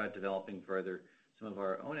we think about developing further some of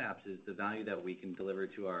our own apps is the value that we can deliver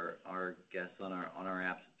to our guests on our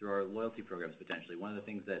apps through our loyalty programs potentially. One of the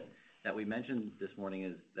things that we mentioned this morning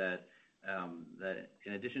is that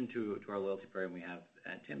in addition to our loyalty program we have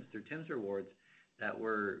at Tim's, through Tim's Rewards, that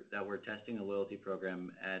we're testing a loyalty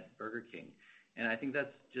program at Burger King. And I think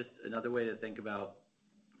that's just another way to think about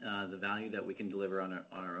the value that we can deliver on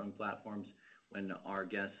our own platforms when our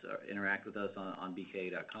guests interact with us on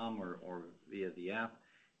bka.com or via the app.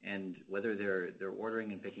 And whether they're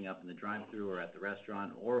ordering and picking up in the drive-thru or at the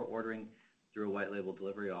restaurant or ordering through a white label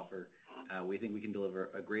delivery offer, we think we can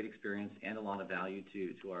deliver a great experience and a lot of value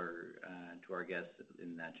to our guests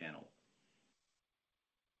in that channel.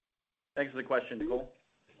 Thanks for the question, Nicole.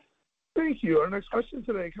 Thank you. Our next question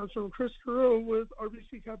today comes from Chris Carril with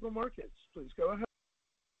RBC Capital Markets. Please go ahead.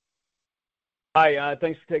 Hi,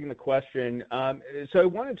 thanks for taking the question. So I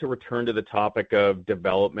wanted to return to the topic of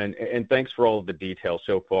development, and thanks for all of the details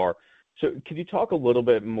so far. So could you talk a little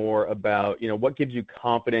bit more about, what gives you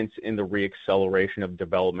confidence in the reacceleration of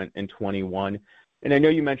development in 21? And I know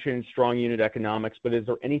you mentioned strong unit economics, but is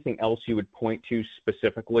there anything else you would point to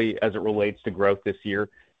specifically as it relates to growth this year?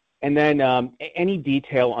 And then any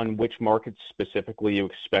detail on which markets specifically you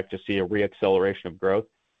expect to see a reacceleration of growth?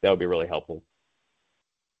 That would be really helpful.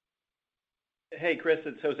 Hey, Chris,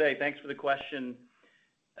 it's Jose. Thanks for the question.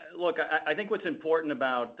 Look, I think what's important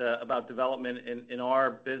about development in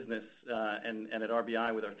our business and at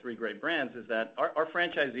RBI with our three great brands is that our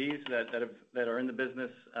franchisees that are in the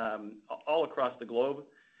business all across the globe,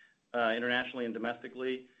 internationally and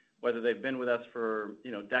domestically, whether they've been with us for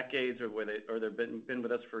decades or they've been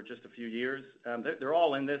with us for just a few years, they're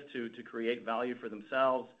all in this to create value for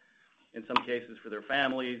themselves, in some cases for their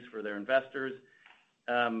families, for their investors.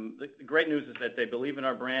 The great news is that they believe in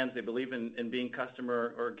our brands. They believe in being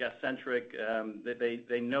customer or guest-centric.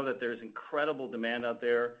 They know that there's incredible demand out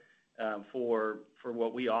there for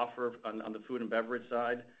what we offer on the food and beverage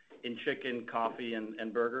side in chicken, coffee,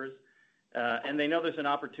 and burgers. And they know there's an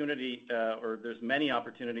opportunity or there's many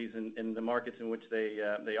opportunities in the markets in which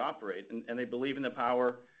they operate. And they believe in the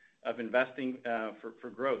power of investing for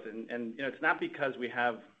growth. And it's not because we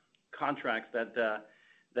have contracts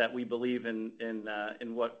that we believe in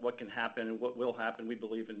what can happen and what will happen. We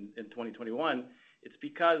believe in 2021. It's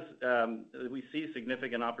because we see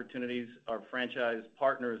significant opportunities. Our franchise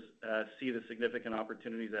partners see the significant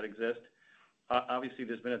opportunities that exist. Obviously,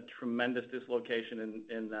 there's been a tremendous dislocation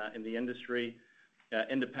in the industry.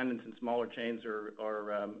 Independents and smaller chains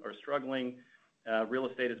are struggling. Real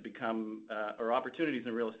estate has become, or opportunities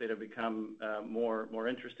in real estate have become more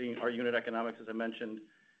interesting. Our unit economics, as I mentioned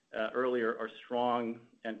earlier, are strong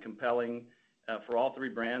and compelling for all three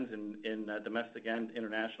brands in domestic and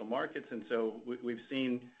international markets. And so we've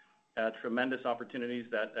seen tremendous opportunities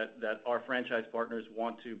that our franchise partners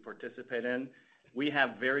want to participate in. We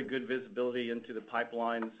have very good visibility into the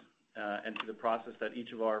pipelines and to the process that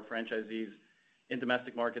each of our franchisees in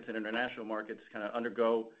domestic markets and international markets kind of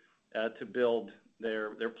undergo to build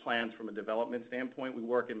their plans from a development standpoint. We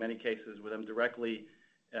work in many cases with them directly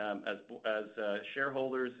as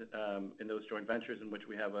shareholders in those joint ventures in which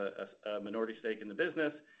we have a minority stake in the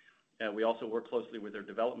business. We also work closely with their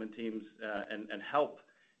development teams and help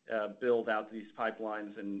build out these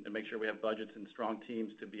pipelines and make sure we have budgets and strong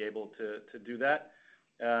teams to be able to do that.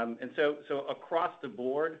 And so across the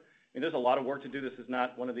board, there's a lot of work to do. This is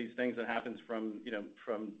not one of these things that happens from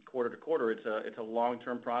quarter to quarter. It's a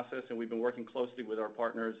long-term process, and we've been working closely with our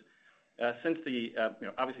partners since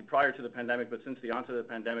obviously prior to the pandemic, but since the onset of the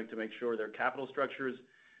pandemic, to make sure their capital structures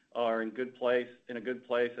are in a good place,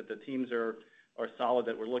 that the teams are solid,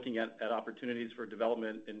 that we're looking at opportunities for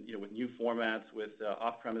development and, with new formats, with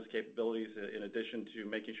off-premise capabilities, in addition to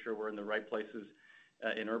making sure we're in the right places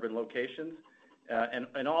in urban locations.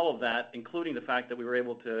 And all of that, including the fact that we were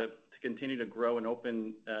able to continue to grow and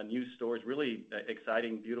open new stores, really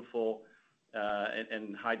exciting, beautiful,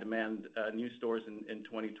 and high demand new stores in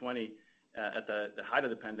 2020 at the height of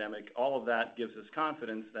the pandemic. All of that gives us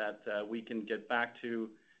confidence that we can get back to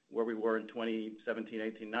where we were in 2017,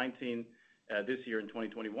 18, 19, this year in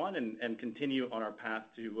 2021, and continue on our path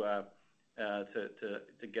to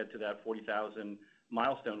get to that 40,000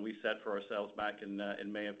 milestone we set for ourselves back in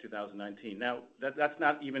May of 2019. Now, that's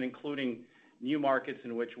not even including new markets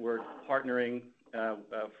in which we're partnering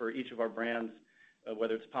for each of our brands,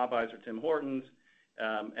 whether it's Popeyes or Tim Hortons,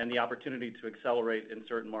 and the opportunity to accelerate in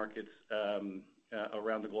certain markets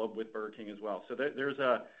around the globe with Burger King as well. So there's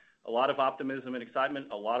a lot of optimism and excitement,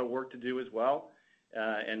 a lot of work to do as well,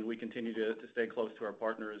 and we continue to stay close to our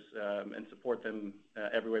partners and support them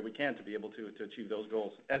every way we can to be able to achieve those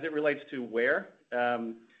goals. As it relates to where,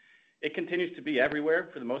 it continues to be everywhere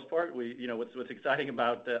for the most part. What's exciting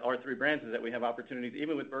about our three brands is that we have opportunities,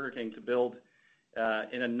 even with Burger King, to build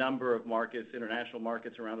in a number of markets, international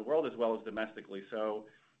markets around the world, as well as domestically. So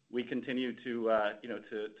we continue to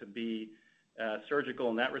be surgical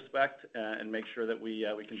in that respect and make sure that we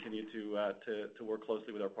continue to work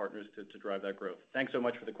closely with our partners to drive that growth. Thanks so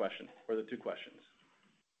much for the question, or the two questions.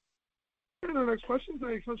 And our next question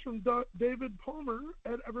today comes from David Palmer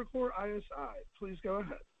at Evercore ISI. Please go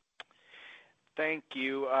ahead. Thank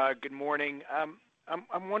you. Good morning.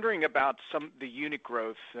 I'm wondering about the unit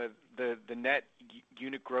growth, the net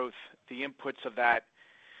unit growth, the inputs of that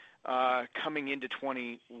coming into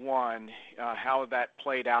 21, how that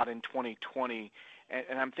played out in 2020.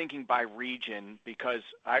 And I'm thinking by region, because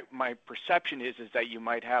my perception is that you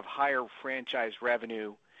might have higher franchise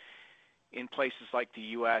revenue in places like the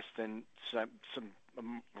U.S. than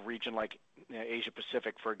some region like Asia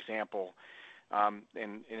Pacific, for example. And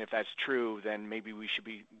if that's true, then maybe we should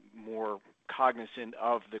be more cognizant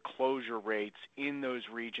of the closure rates in those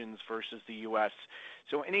regions versus the U.S.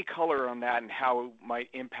 So any color on that and how it might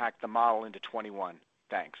impact the model into 21?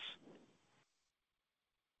 Thanks.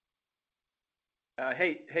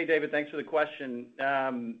 Hey, David, thanks for the question.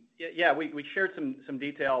 We shared some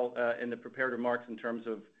detail in the prepared remarks in terms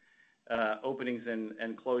of openings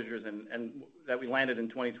and closures, and that we landed in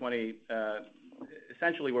 2020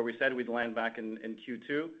 essentially where we said we'd land back in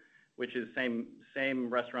Q2, which is same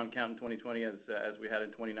restaurant count in 2020 as we had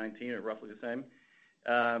in 2019, or roughly the same.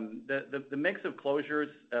 The mix of closures,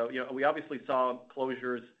 we obviously saw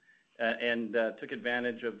closures and took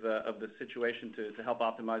advantage of the situation to help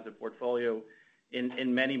optimize the portfolio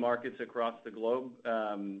in many markets across the globe,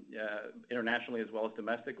 internationally as well as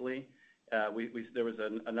domestically. There was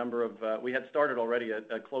a number of, we had started already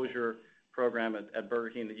a closure program at Burger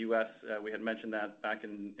King in the U.S. We had mentioned that back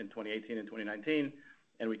in 2018 and 2019,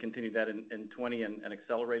 and we continued that in 20 and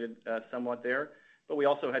accelerated somewhat there. But we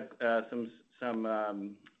also had some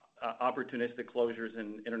opportunistic closures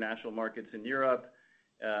in international markets in Europe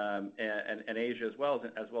and Asia as well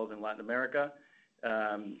as in Latin America.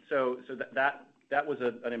 So that was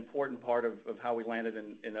an important part of how we landed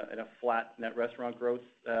in a flat net restaurant growth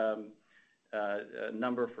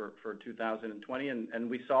number for 2020, and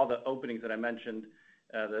we saw the openings that I mentioned,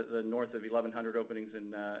 the north of 1,100 openings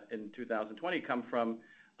in 2020 come from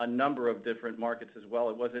a number of different markets as well.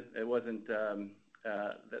 It wasn't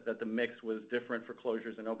that the mix was different for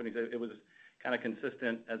closures and openings. It was kind of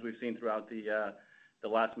consistent as we've seen throughout the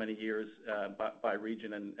last many years by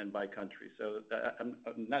region and by country. So I'm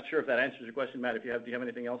not sure if that answers your question, Matt. Do you have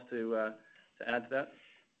anything else to add to that?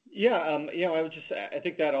 Yeah, I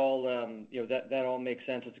think that all, that all makes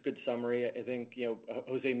sense. It's a good summary. I think,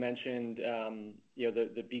 Jose mentioned,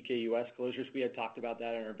 the BK US closures. We had talked about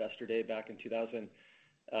that on our Investor Day back in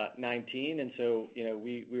 2019. And so,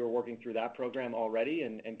 we were working through that program already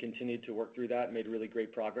and continued to work through that and made really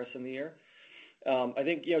great progress in the year. I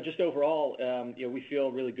think, just overall, we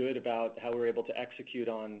feel really good about how we were able to execute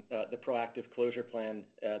on the proactive closure plan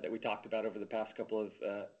that we talked about over the past couple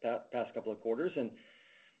of quarters. And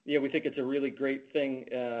we think it's a really great thing,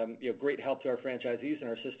 great help to our franchisees and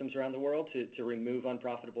our systems around the world to remove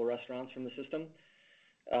unprofitable restaurants from the system,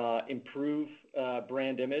 improve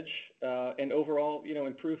brand image, and overall,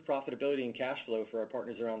 improve profitability and cash flow for our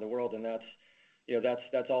partners around the world. And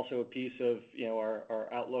that's also a piece of, our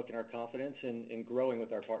outlook and our confidence in growing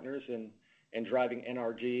with our partners and driving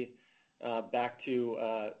NRG back to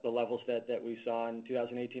the levels that we saw in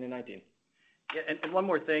 2018 and 19. Yeah, and one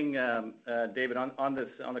more thing, David, on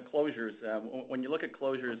the closures. When you look at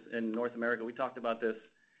closures in North America, we talked about this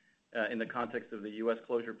in the context of the U.S.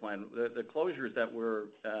 closure plan. The closures that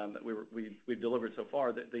we've delivered so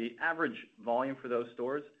far, the average volume for those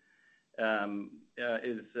stores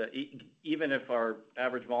is even if our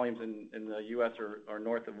average volumes in the U.S. are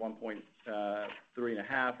north of 1.3.5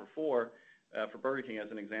 or 4 for Burger King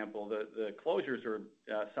as an example, the closures are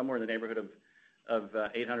somewhere in the neighborhood of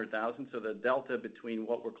 800,000. So the delta between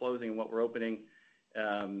what we're closing and what we're opening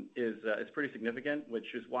is pretty significant,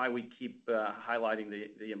 which is why we keep highlighting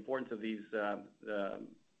the importance of these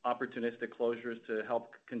opportunistic closures to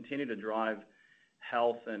help continue to drive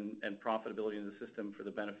health and profitability in the system for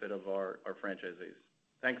the benefit of our franchisees.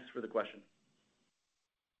 Thanks for the question.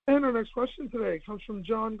 And our next question today comes from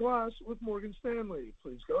John Glass with Morgan Stanley.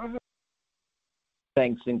 Please go ahead.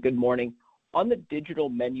 Thanks, and good morning. On the digital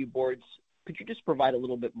menu boards, could you just provide a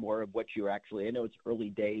little bit more of what you're actually, I know it's early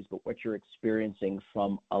days, but what you're experiencing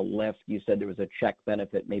from a lift? You said there was a check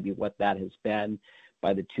benefit, maybe what that has been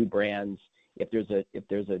by the two brands. If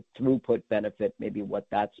there's a throughput benefit, maybe what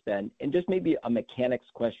that's been. And just maybe a mechanics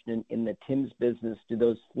question in the Tim's business, do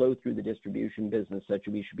those flow through the distribution business such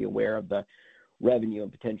that we should be aware of the revenue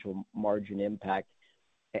and potential margin impact?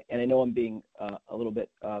 And I know I'm being a little bit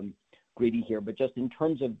greedy here, but just in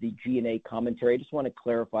terms of the G&A commentary, I just want to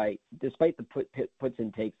clarify, despite the puts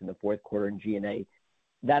and takes in the fourth quarter in G&A,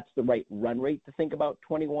 that's the right run rate to think about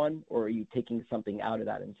 21, or are you taking something out of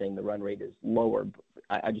that and saying the run rate is lower?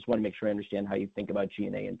 I just want to make sure I understand how you think about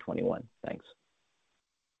G&A in 21. Thanks.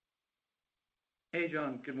 Hey,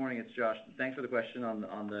 John. Good morning. It's Josh. Thanks for the question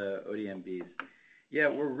on the ODMBs. Yeah,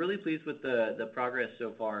 we're really pleased with the progress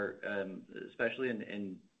so far, especially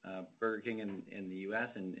in Burger King in the U.S.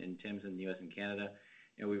 and Tim's in the U.S. and Canada.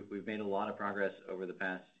 You know, we've made a lot of progress over the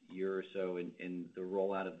past year or so in the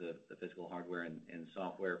rollout of the physical hardware and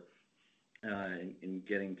software, in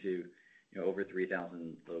getting to over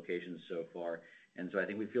 3,000 locations so far. And so I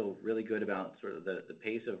think we feel really good about sort of the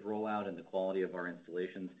pace of rollout and the quality of our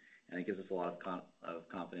installations, and it gives us a lot of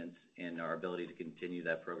confidence in our ability to continue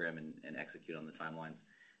that program and execute on the timelines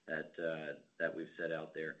that we've set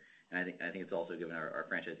out there. And I think it's also given our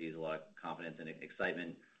franchisees a lot of confidence and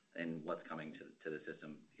excitement in what's coming to the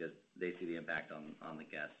system because they see the impact on the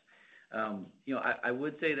guests. I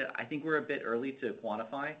would say that I think we're a bit early to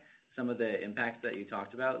quantify some of the impacts that you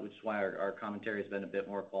talked about, which is why our commentary has been a bit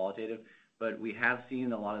more qualitative. But we have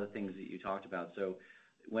seen a lot of the things that you talked about. So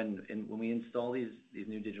when we install these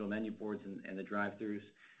new digital menu boards and the drive-thrus,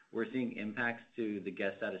 we're seeing impacts to the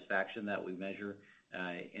guest satisfaction that we measure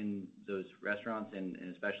in those restaurants and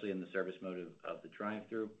especially in the service mode of the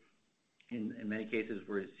drive-thru. In many cases,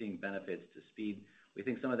 we're seeing benefits to speed. We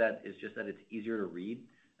think some of that is just that it's easier to read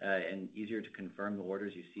and easier to confirm the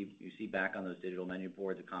orders. You see back on those digital menu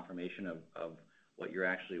boards a confirmation of what you're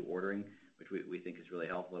actually ordering, which we think is really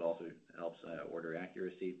helpful. It also helps order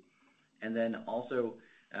accuracy. And then also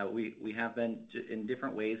we have been in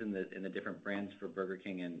different ways in the different brands for Burger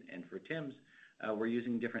King and for Tim's. We're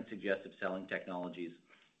using different suggestive selling technologies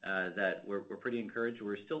that we're pretty encouraged.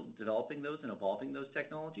 We're still developing those and evolving those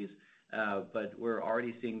technologies, but we're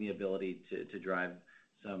already seeing the ability to drive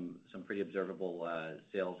some pretty observable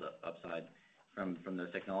sales upside from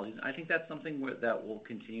those technologies. I think that's something that will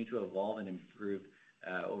continue to evolve and improve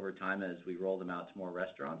over time as we roll them out to more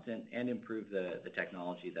restaurants and improve the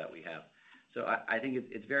technology that we have. So I think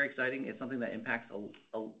it's very exciting. It's something that impacts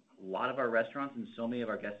a lot of our restaurants and so many of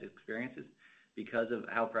our guest experiences because of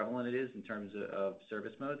how prevalent it is in terms of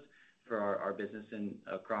service modes for our business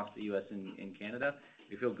across the U.S. and Canada.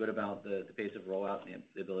 We feel good about the pace of rollout and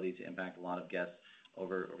the ability to impact a lot of guests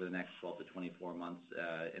over the next 12 to 24 months,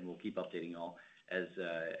 and we'll keep updating you all as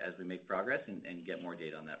we make progress and get more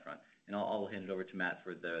data on that front. And I'll hand it over to Matt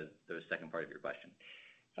for the second part of your question.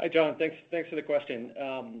 Hi, John. Thanks for the question.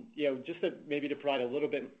 Just to provide a little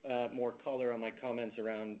bit more color on my comments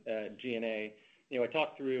around G&A. I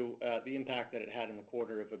talked through the impact that it had in the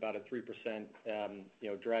quarter of about a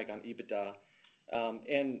 3% drag on EBITDA.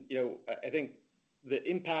 I think the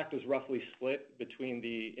impact was roughly split between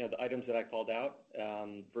the items that I called out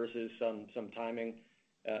versus some timing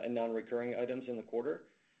and non-recurring items in the quarter.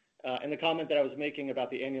 And the comment that I was making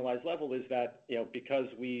about the annualized level is that because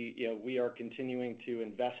we are continuing to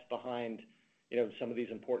invest behind some of these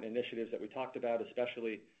important initiatives that we talked about,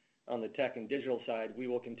 especially on the tech and digital side, we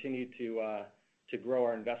will continue to grow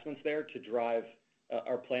our investments there to drive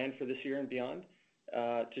our plan for this year and beyond,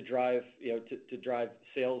 to drive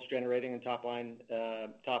sales generating and top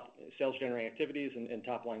sales generating activities and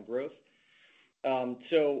top line growth.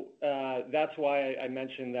 So that's why I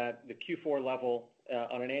mentioned that the Q4 level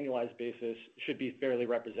on an annualized basis should be fairly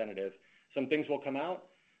representative. Some things will come out,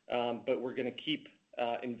 but we're going to keep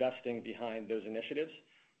investing behind those initiatives.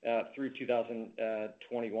 through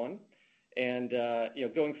 2021. And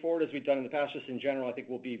going forward, as we've done in the past, just in general, I think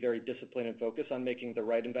we'll be very disciplined and focused on making the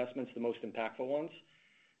right investments, the most impactful ones,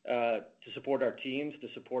 to support our teams, to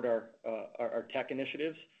support our tech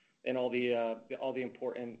initiatives, and all the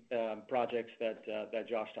important projects that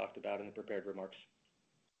Josh talked about in the prepared remarks.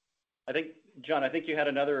 I think, John, you had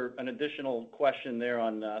an additional question there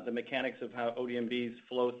on the mechanics of how ODMBs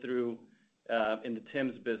flow through in the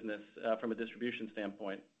Tim's business from a distribution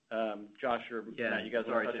standpoint. Josh or Matt, you guys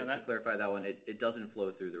want to touch on that? To clarify that one, it doesn't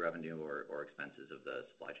flow through the revenue or expenses of the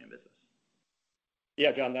supply chain business.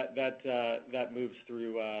 Yeah, John, that moves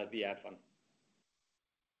through the ad fund.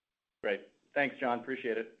 Great. Thanks, John.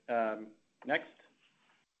 Appreciate it. Next.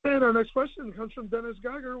 And our next question comes from Dennis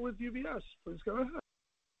Geiger with UBS. Please go ahead.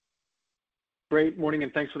 Great morning,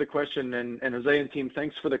 and thanks for the question. And Jose and team,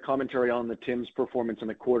 thanks for the commentary on the Tim's performance in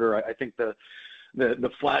the quarter. I think the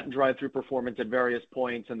flat drive-through performance at various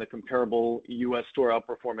points and the comparable U.S. store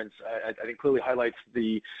outperformance, I think clearly highlights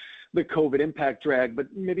the COVID impact drag. But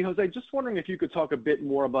maybe, Jose, just wondering if you could talk a bit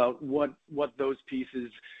more about what those pieces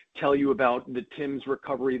tell you about the Tim's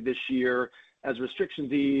recovery this year as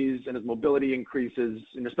restrictions ease and as mobility increases,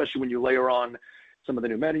 and especially when you layer on some of the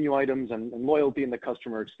new menu items and loyalty and the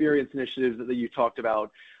customer experience initiatives that you talked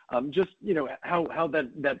about. Just, how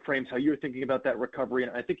that frames how you're thinking about that recovery.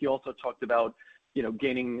 And I think you also talked about,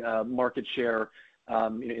 gaining market share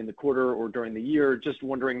in the quarter or during the year. Just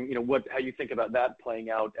wondering, how you think about that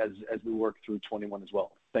playing out as we work through 21 as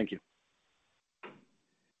well. Thank you.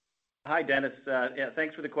 Hi, Dennis.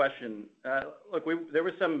 Thanks for the question. Look, there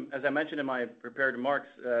was some, as I mentioned in my prepared remarks,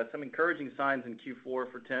 some encouraging signs in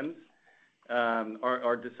Q4 for Tim's.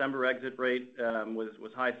 Our December exit rate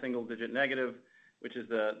was high single-digit negative, which is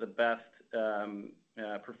the best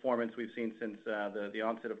performance we've seen since the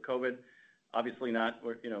onset of COVID. Obviously,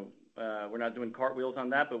 we're not doing cartwheels on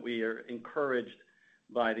that, but we are encouraged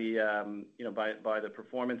by the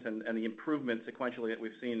performance and the improvement sequentially that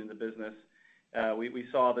we've seen in the business. We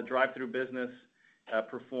saw the drive-through business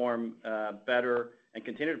perform better and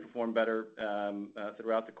continue to perform better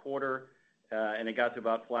throughout the quarter, and it got to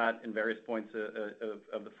about flat in various points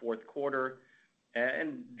of the fourth quarter.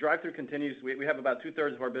 And drive-through continues. We have about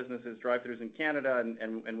 2/3 of our business is drive-throughs in Canada,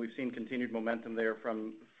 and we've seen continued momentum there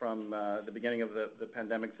from the beginning of the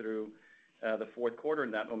pandemic through the fourth quarter,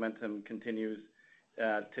 and that momentum continues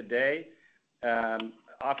today.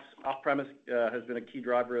 Off-premise has been a key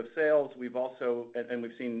driver of sales. We've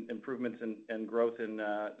seen improvements and growth in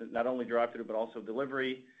not only drive-through but also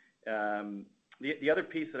delivery. The other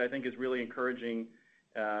piece that I think is really encouraging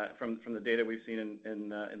from the data we've seen in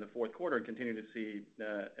the fourth quarter and continue to see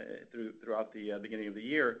throughout the beginning of the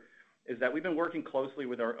year is that we've been working closely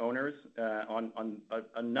with our owners on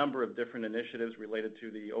a number of different initiatives related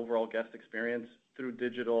to the overall guest experience through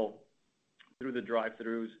digital, through the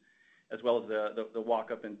drive-throughs, as well as the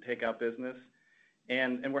walk-up and takeout business.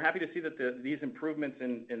 And we're happy to see that these improvements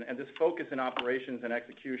and this focus in operations and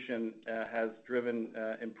execution has driven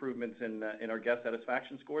improvements in our guest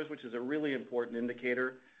satisfaction scores, which is a really important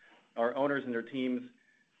indicator. Our owners and their teams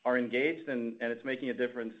are engaged, and it's making a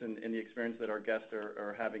difference in the experience that our guests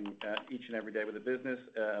are having each and every day with the business.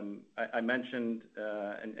 I mentioned,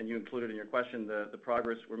 and you included in your question, the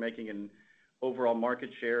progress we're making in overall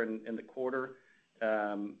market share in the quarter.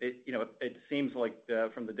 It seems like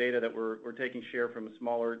from the data that we're taking share from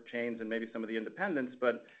smaller chains and maybe some of the independents,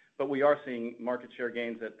 but we are seeing market share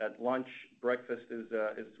gains at lunch. Breakfast is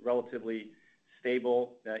relatively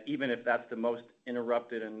stable, even if that's the most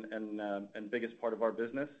interrupted and biggest part of our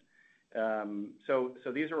business.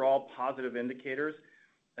 So these are all positive indicators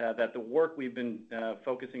that the work we've been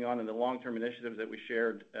focusing on and the long-term initiatives that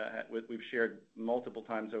we've shared multiple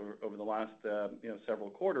times over the last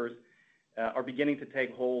several quarters are beginning to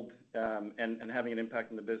take hold and having an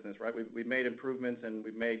impact in the business, right? We've made improvements and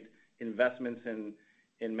we've made investments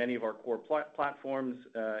in many of our core platforms,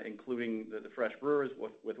 including the fresh brewers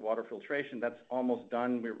with water filtration. That's almost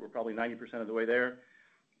done. We're probably 90% of the way there.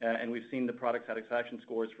 And we've seen the product satisfaction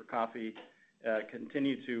scores for coffee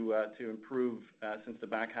continue to improve since the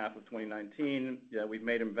back half of 2019. We've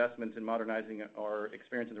made investments in modernizing our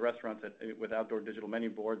experience in the restaurants with outdoor digital menu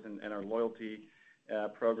boards and our loyalty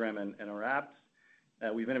program and our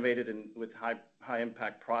apps. We've innovated with high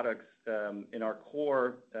impact products in our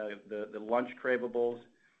core, the lunch cravables,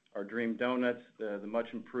 our Dream Donuts, the much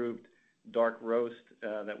improved dark roast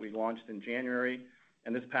that we launched in January.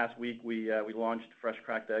 And this past week we launched fresh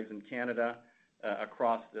cracked eggs in Canada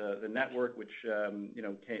across the network, which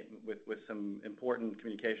came with some important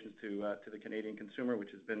communications to the Canadian consumer,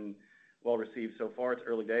 which has been well received so far. It's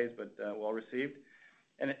early days, but well received.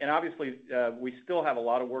 And obviously, we still have a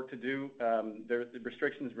lot of work to do. The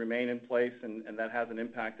restrictions remain in place, and that has an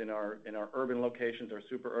impact in our urban locations, our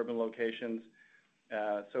super urban locations.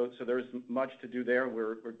 So there's much to do there.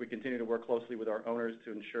 We continue to work closely with our owners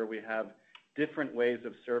to ensure we have different ways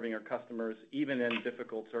of serving our customers, even in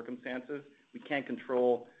difficult circumstances. We can't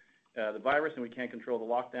control the virus and we can't control the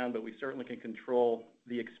lockdown, but we certainly can control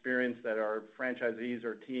the experience that our franchisees,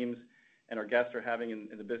 our teams, and our guests are having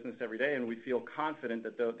in the business every day. And we feel confident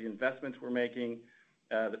that the investments we're making,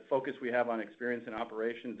 the focus we have on experience and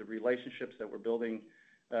operations, the relationships that we're building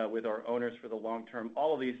with our owners for the long term,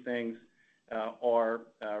 all of these things are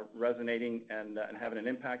resonating and having an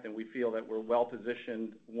impact. And we feel that we're well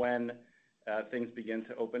positioned when things begin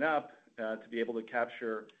to open up to be able to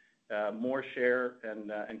capture more share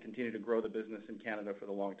and continue to grow the business in Canada for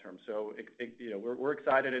the long term. So we're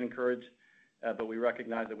excited and encouraged, but we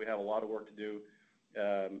recognize that we have a lot of work to do,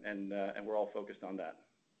 and we're all focused on that.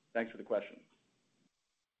 Thanks for the question.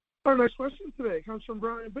 Our next question today comes from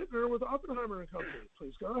Brian Bittner with Oppenheimer & Company.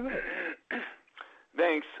 Please go ahead.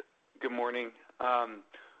 Thanks. Good morning.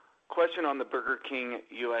 Question on the Burger King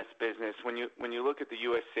U.S. business. When you look at the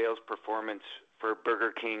U.S. sales performance for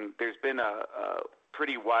Burger King, there's been a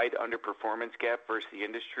pretty wide underperformance gap versus the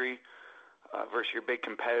industry, versus your big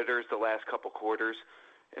competitors the last couple quarters.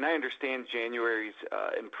 And I understand January's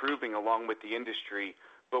improving along with the industry,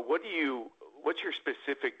 but what's your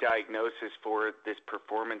specific diagnosis for this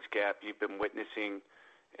performance gap you've been witnessing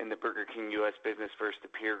in the Burger King U.S. business versus the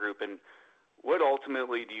peer group? And what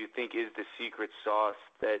ultimately do you think is the secret sauce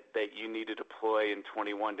that you need to deploy in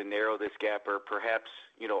 21 to narrow this gap, or perhaps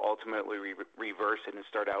ultimately reverse it and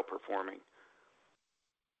start outperforming?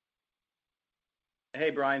 Hey,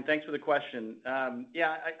 Brian, thanks for the question.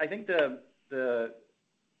 I think the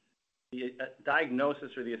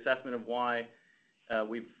diagnosis or the assessment of why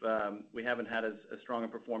we haven't had as strong a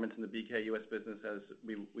performance in the BK U.S. business as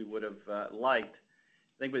we would have liked.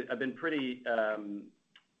 I think I've been pretty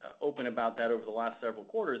open about that over the last several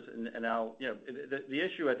quarters, and now the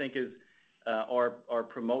issue I think is our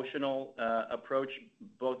promotional approach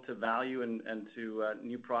both to value and to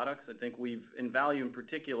new products. I think in value in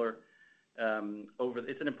particular.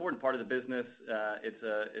 It's an important part of the business. It's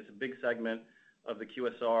a big segment of the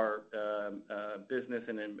QSR business,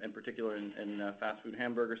 and in particular in fast food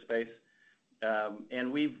hamburger space.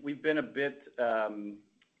 And we've been a bit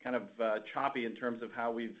kind of choppy in terms of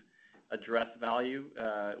how we've addressed value.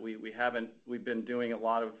 We've been doing a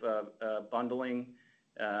lot of bundling,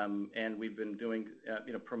 and we've been doing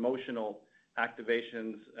promotional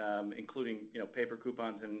activations, including paper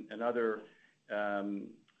coupons and other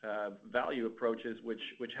value approaches,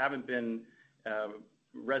 which haven't been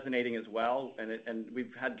resonating as well, and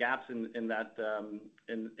we've had gaps in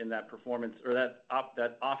that performance or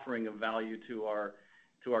that offering of value to our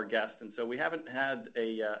guests, and so we haven't had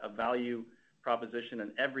a value proposition,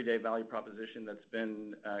 an everyday value proposition that's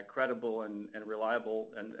been credible and reliable,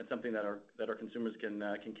 and something that our consumers can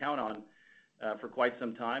count on for quite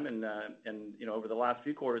some time. And over the last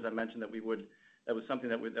few quarters, I mentioned that that was something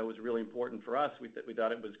that was really important for us. We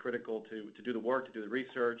thought it was critical to do the work, to do the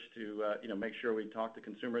research, to make sure we talk to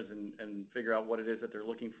consumers and figure out what it is that they're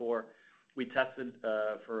looking for. We tested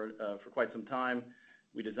for quite some time.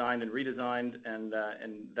 We designed and redesigned, and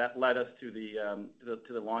that led us to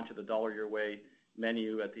the launch of the $1 Your Way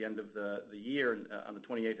menu at the end of the year on the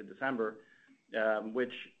 28th of December,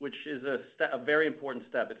 which is a very important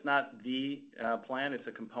step. It's not the plan; it's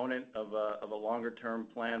a component of a longer term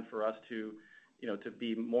plan for us to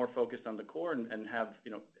be more focused on the core and have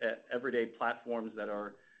everyday platforms that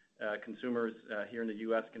our consumers here in the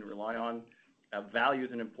U.S. can rely on. Value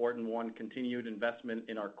is an important one. Continued investment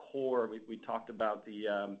in our core. We talked about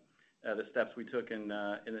the steps we took in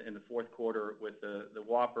the fourth quarter with the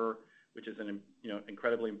Whopper, which is an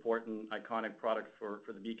incredibly important iconic product for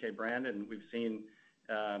the BK brand, and we've seen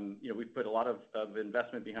we've put a lot of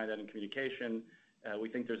investment behind that in communication. We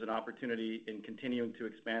think there's an opportunity in continuing to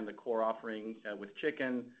expand the core offering with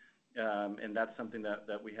chicken, and that's something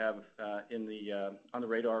that we have on the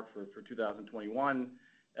radar for 2021.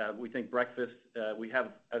 We think breakfast. We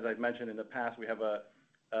have, as I've mentioned in the past, we have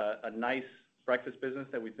a nice breakfast business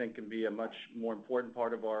that we think can be a much more important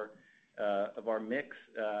part of our mix.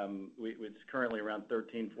 It's currently around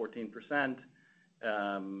 13-14%.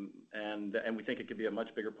 And we think it could be a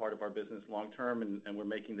much bigger part of our business long term, and we're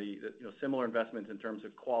making the similar investments in terms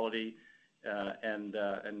of quality and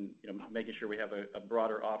making sure we have a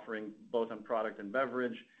broader offering both on product and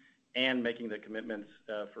beverage, and making the commitments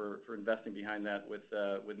for investing behind that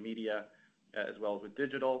with media as well as with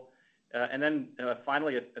digital. And then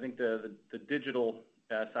finally, I think the digital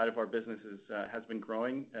side of our business has been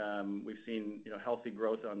growing. We've seen healthy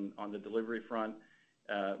growth on the delivery front,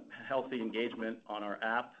 healthy engagement on our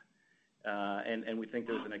app, and we think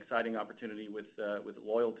there's an exciting opportunity with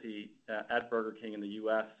loyalty at Burger King in the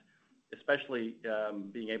U.S., especially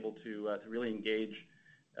being able to really engage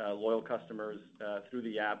loyal customers through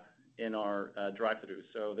the app in our drive-thrus.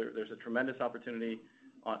 So there's a tremendous opportunity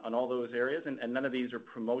on all those areas, and none of these are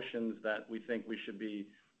promotions that we think we should be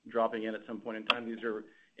dropping in at some point in time. These are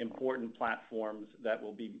important platforms that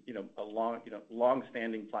will be,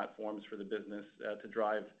 long-standing platforms for the business to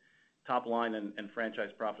drive top line and franchise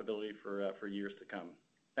profitability for years to come.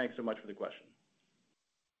 Thanks so much for the question.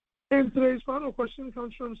 And today's final question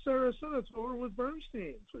comes from Sara Senatore with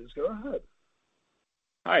Bernstein. Please go ahead.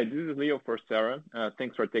 Hi, this is Leo for Sarah.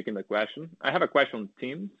 Thanks for taking the question. I have a question on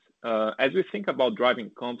Tim's. As we think about driving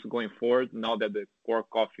comps going forward, now that the core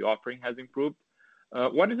coffee offering has improved,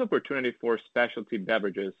 what is the opportunity for specialty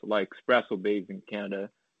beverages like espresso-based in Canada?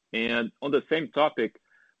 And on the same topic,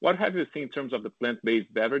 what have you seen in terms of the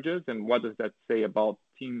plant-based beverages, and what does that say about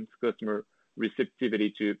Tim's customer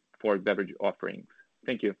receptivity for beverage offerings?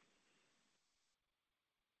 Thank you.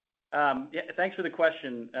 Thanks for the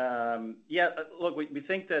question. Look, we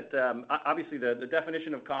think that obviously the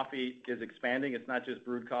definition of coffee is expanding. It's not just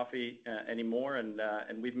brewed coffee anymore, and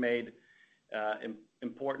we've made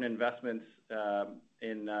important investments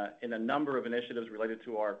in a number of initiatives related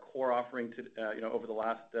to our core offering over the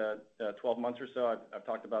last 12 months or so. I've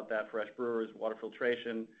talked about that: fresh brewers, water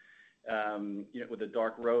filtration, with the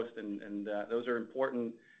dark roast, and those are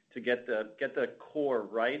important to get the core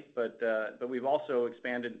right. But we've also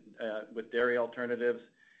expanded with dairy alternatives.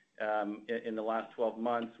 In the last 12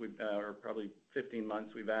 months, or probably 15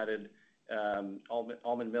 months, we've added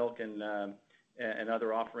almond milk and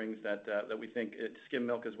other offerings that we think, skim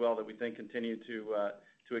milk as well, that we think continue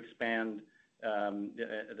to expand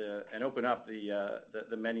and open up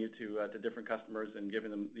the menu to different customers and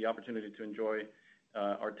giving them the opportunity to enjoy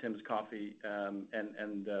our Tim's coffee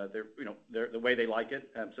and the way they like it.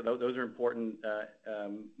 So those are important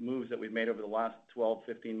moves that we've made over the last 12,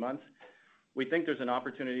 15 months. We think there's an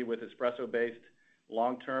opportunity with espresso-based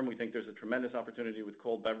long term. We think there's a tremendous opportunity with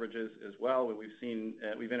cold beverages as well.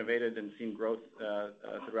 We've innovated and seen growth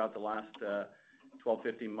throughout the last 12,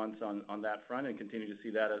 15 months on that front, and continue to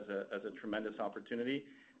see that as a tremendous opportunity.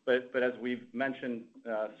 But as we've mentioned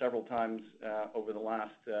several times over the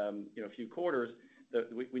last few quarters,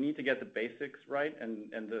 we need to get the basics right,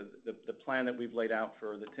 and the plan that we've laid out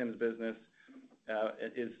for the Tim's business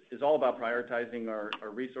is all about prioritizing our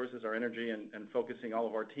resources, our energy, and focusing all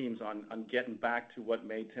of our teams on getting back to what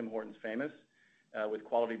made Tim Hortons famous, with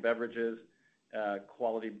quality beverages,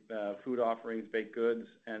 quality food offerings, baked goods,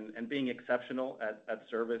 and being exceptional at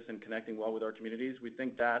service and connecting well with our communities. We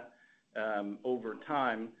think that over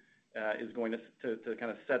time is going to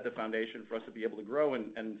kind of set the foundation for us to be able to grow,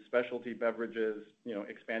 and specialty beverages,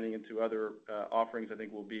 expanding into other offerings, I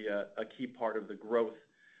think will be a key part of the growth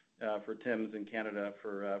for Tim's in Canada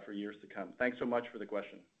for years to come. Thanks so much for the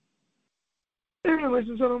question. And ladies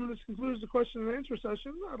and gentlemen, this concludes the question and answer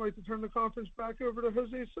session. I'd like to turn the conference back over to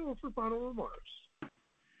Jose Cil for final remarks.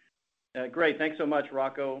 Great. Thanks so much,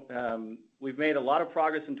 Rocco. We've made a lot of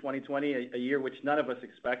progress in 2020, a year which none of us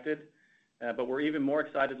expected. But we're even more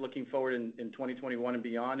excited looking forward in 2021 and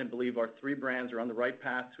beyond, and believe our three brands are on the right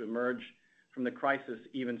path to emerge from the crisis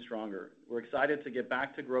even stronger. We're excited to get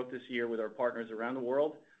back to growth this year with our partners around the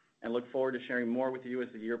world, and look forward to sharing more with you as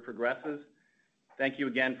the year progresses. Thank you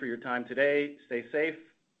again for your time today. Stay safe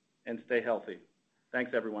and stay healthy.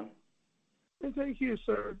 Thanks, everyone. And thank you,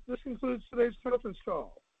 sir. This concludes today's conference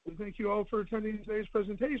call. We thank you all for attending today's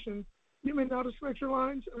presentation. You may now disconnect your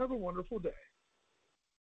lines and have a wonderful day.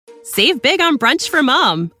 Save big on brunch for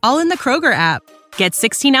mom, all in the Kroger app. Get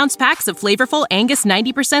 16-ounce packs of flavorful Angus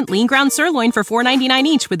 90% lean ground sirloin for $4.99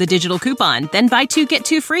 each with a digital coupon. Then buy 2, get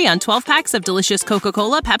 2 free on 12 packs of delicious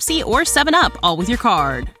Coca-Cola, Pepsi, or 7-Up, all with your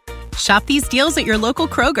card. Shop these deals at your local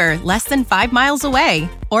Kroger, less than 5 miles away.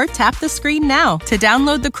 Or tap the screen now to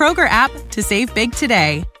download the Kroger app to save big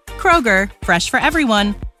today. Kroger, fresh for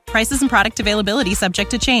everyone. Prices and product availability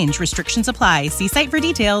subject to change. Restrictions apply. See site for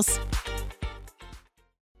details.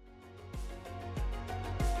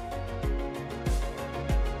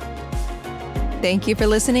 Thank you for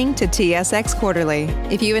listening to TSX Quarterly.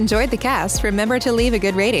 If you enjoyed the cast, remember to leave a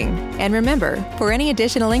good rating. And remember, for any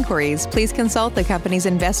additional inquiries, please consult the company's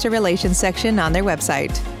investor relations section on their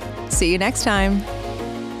website. See you next time.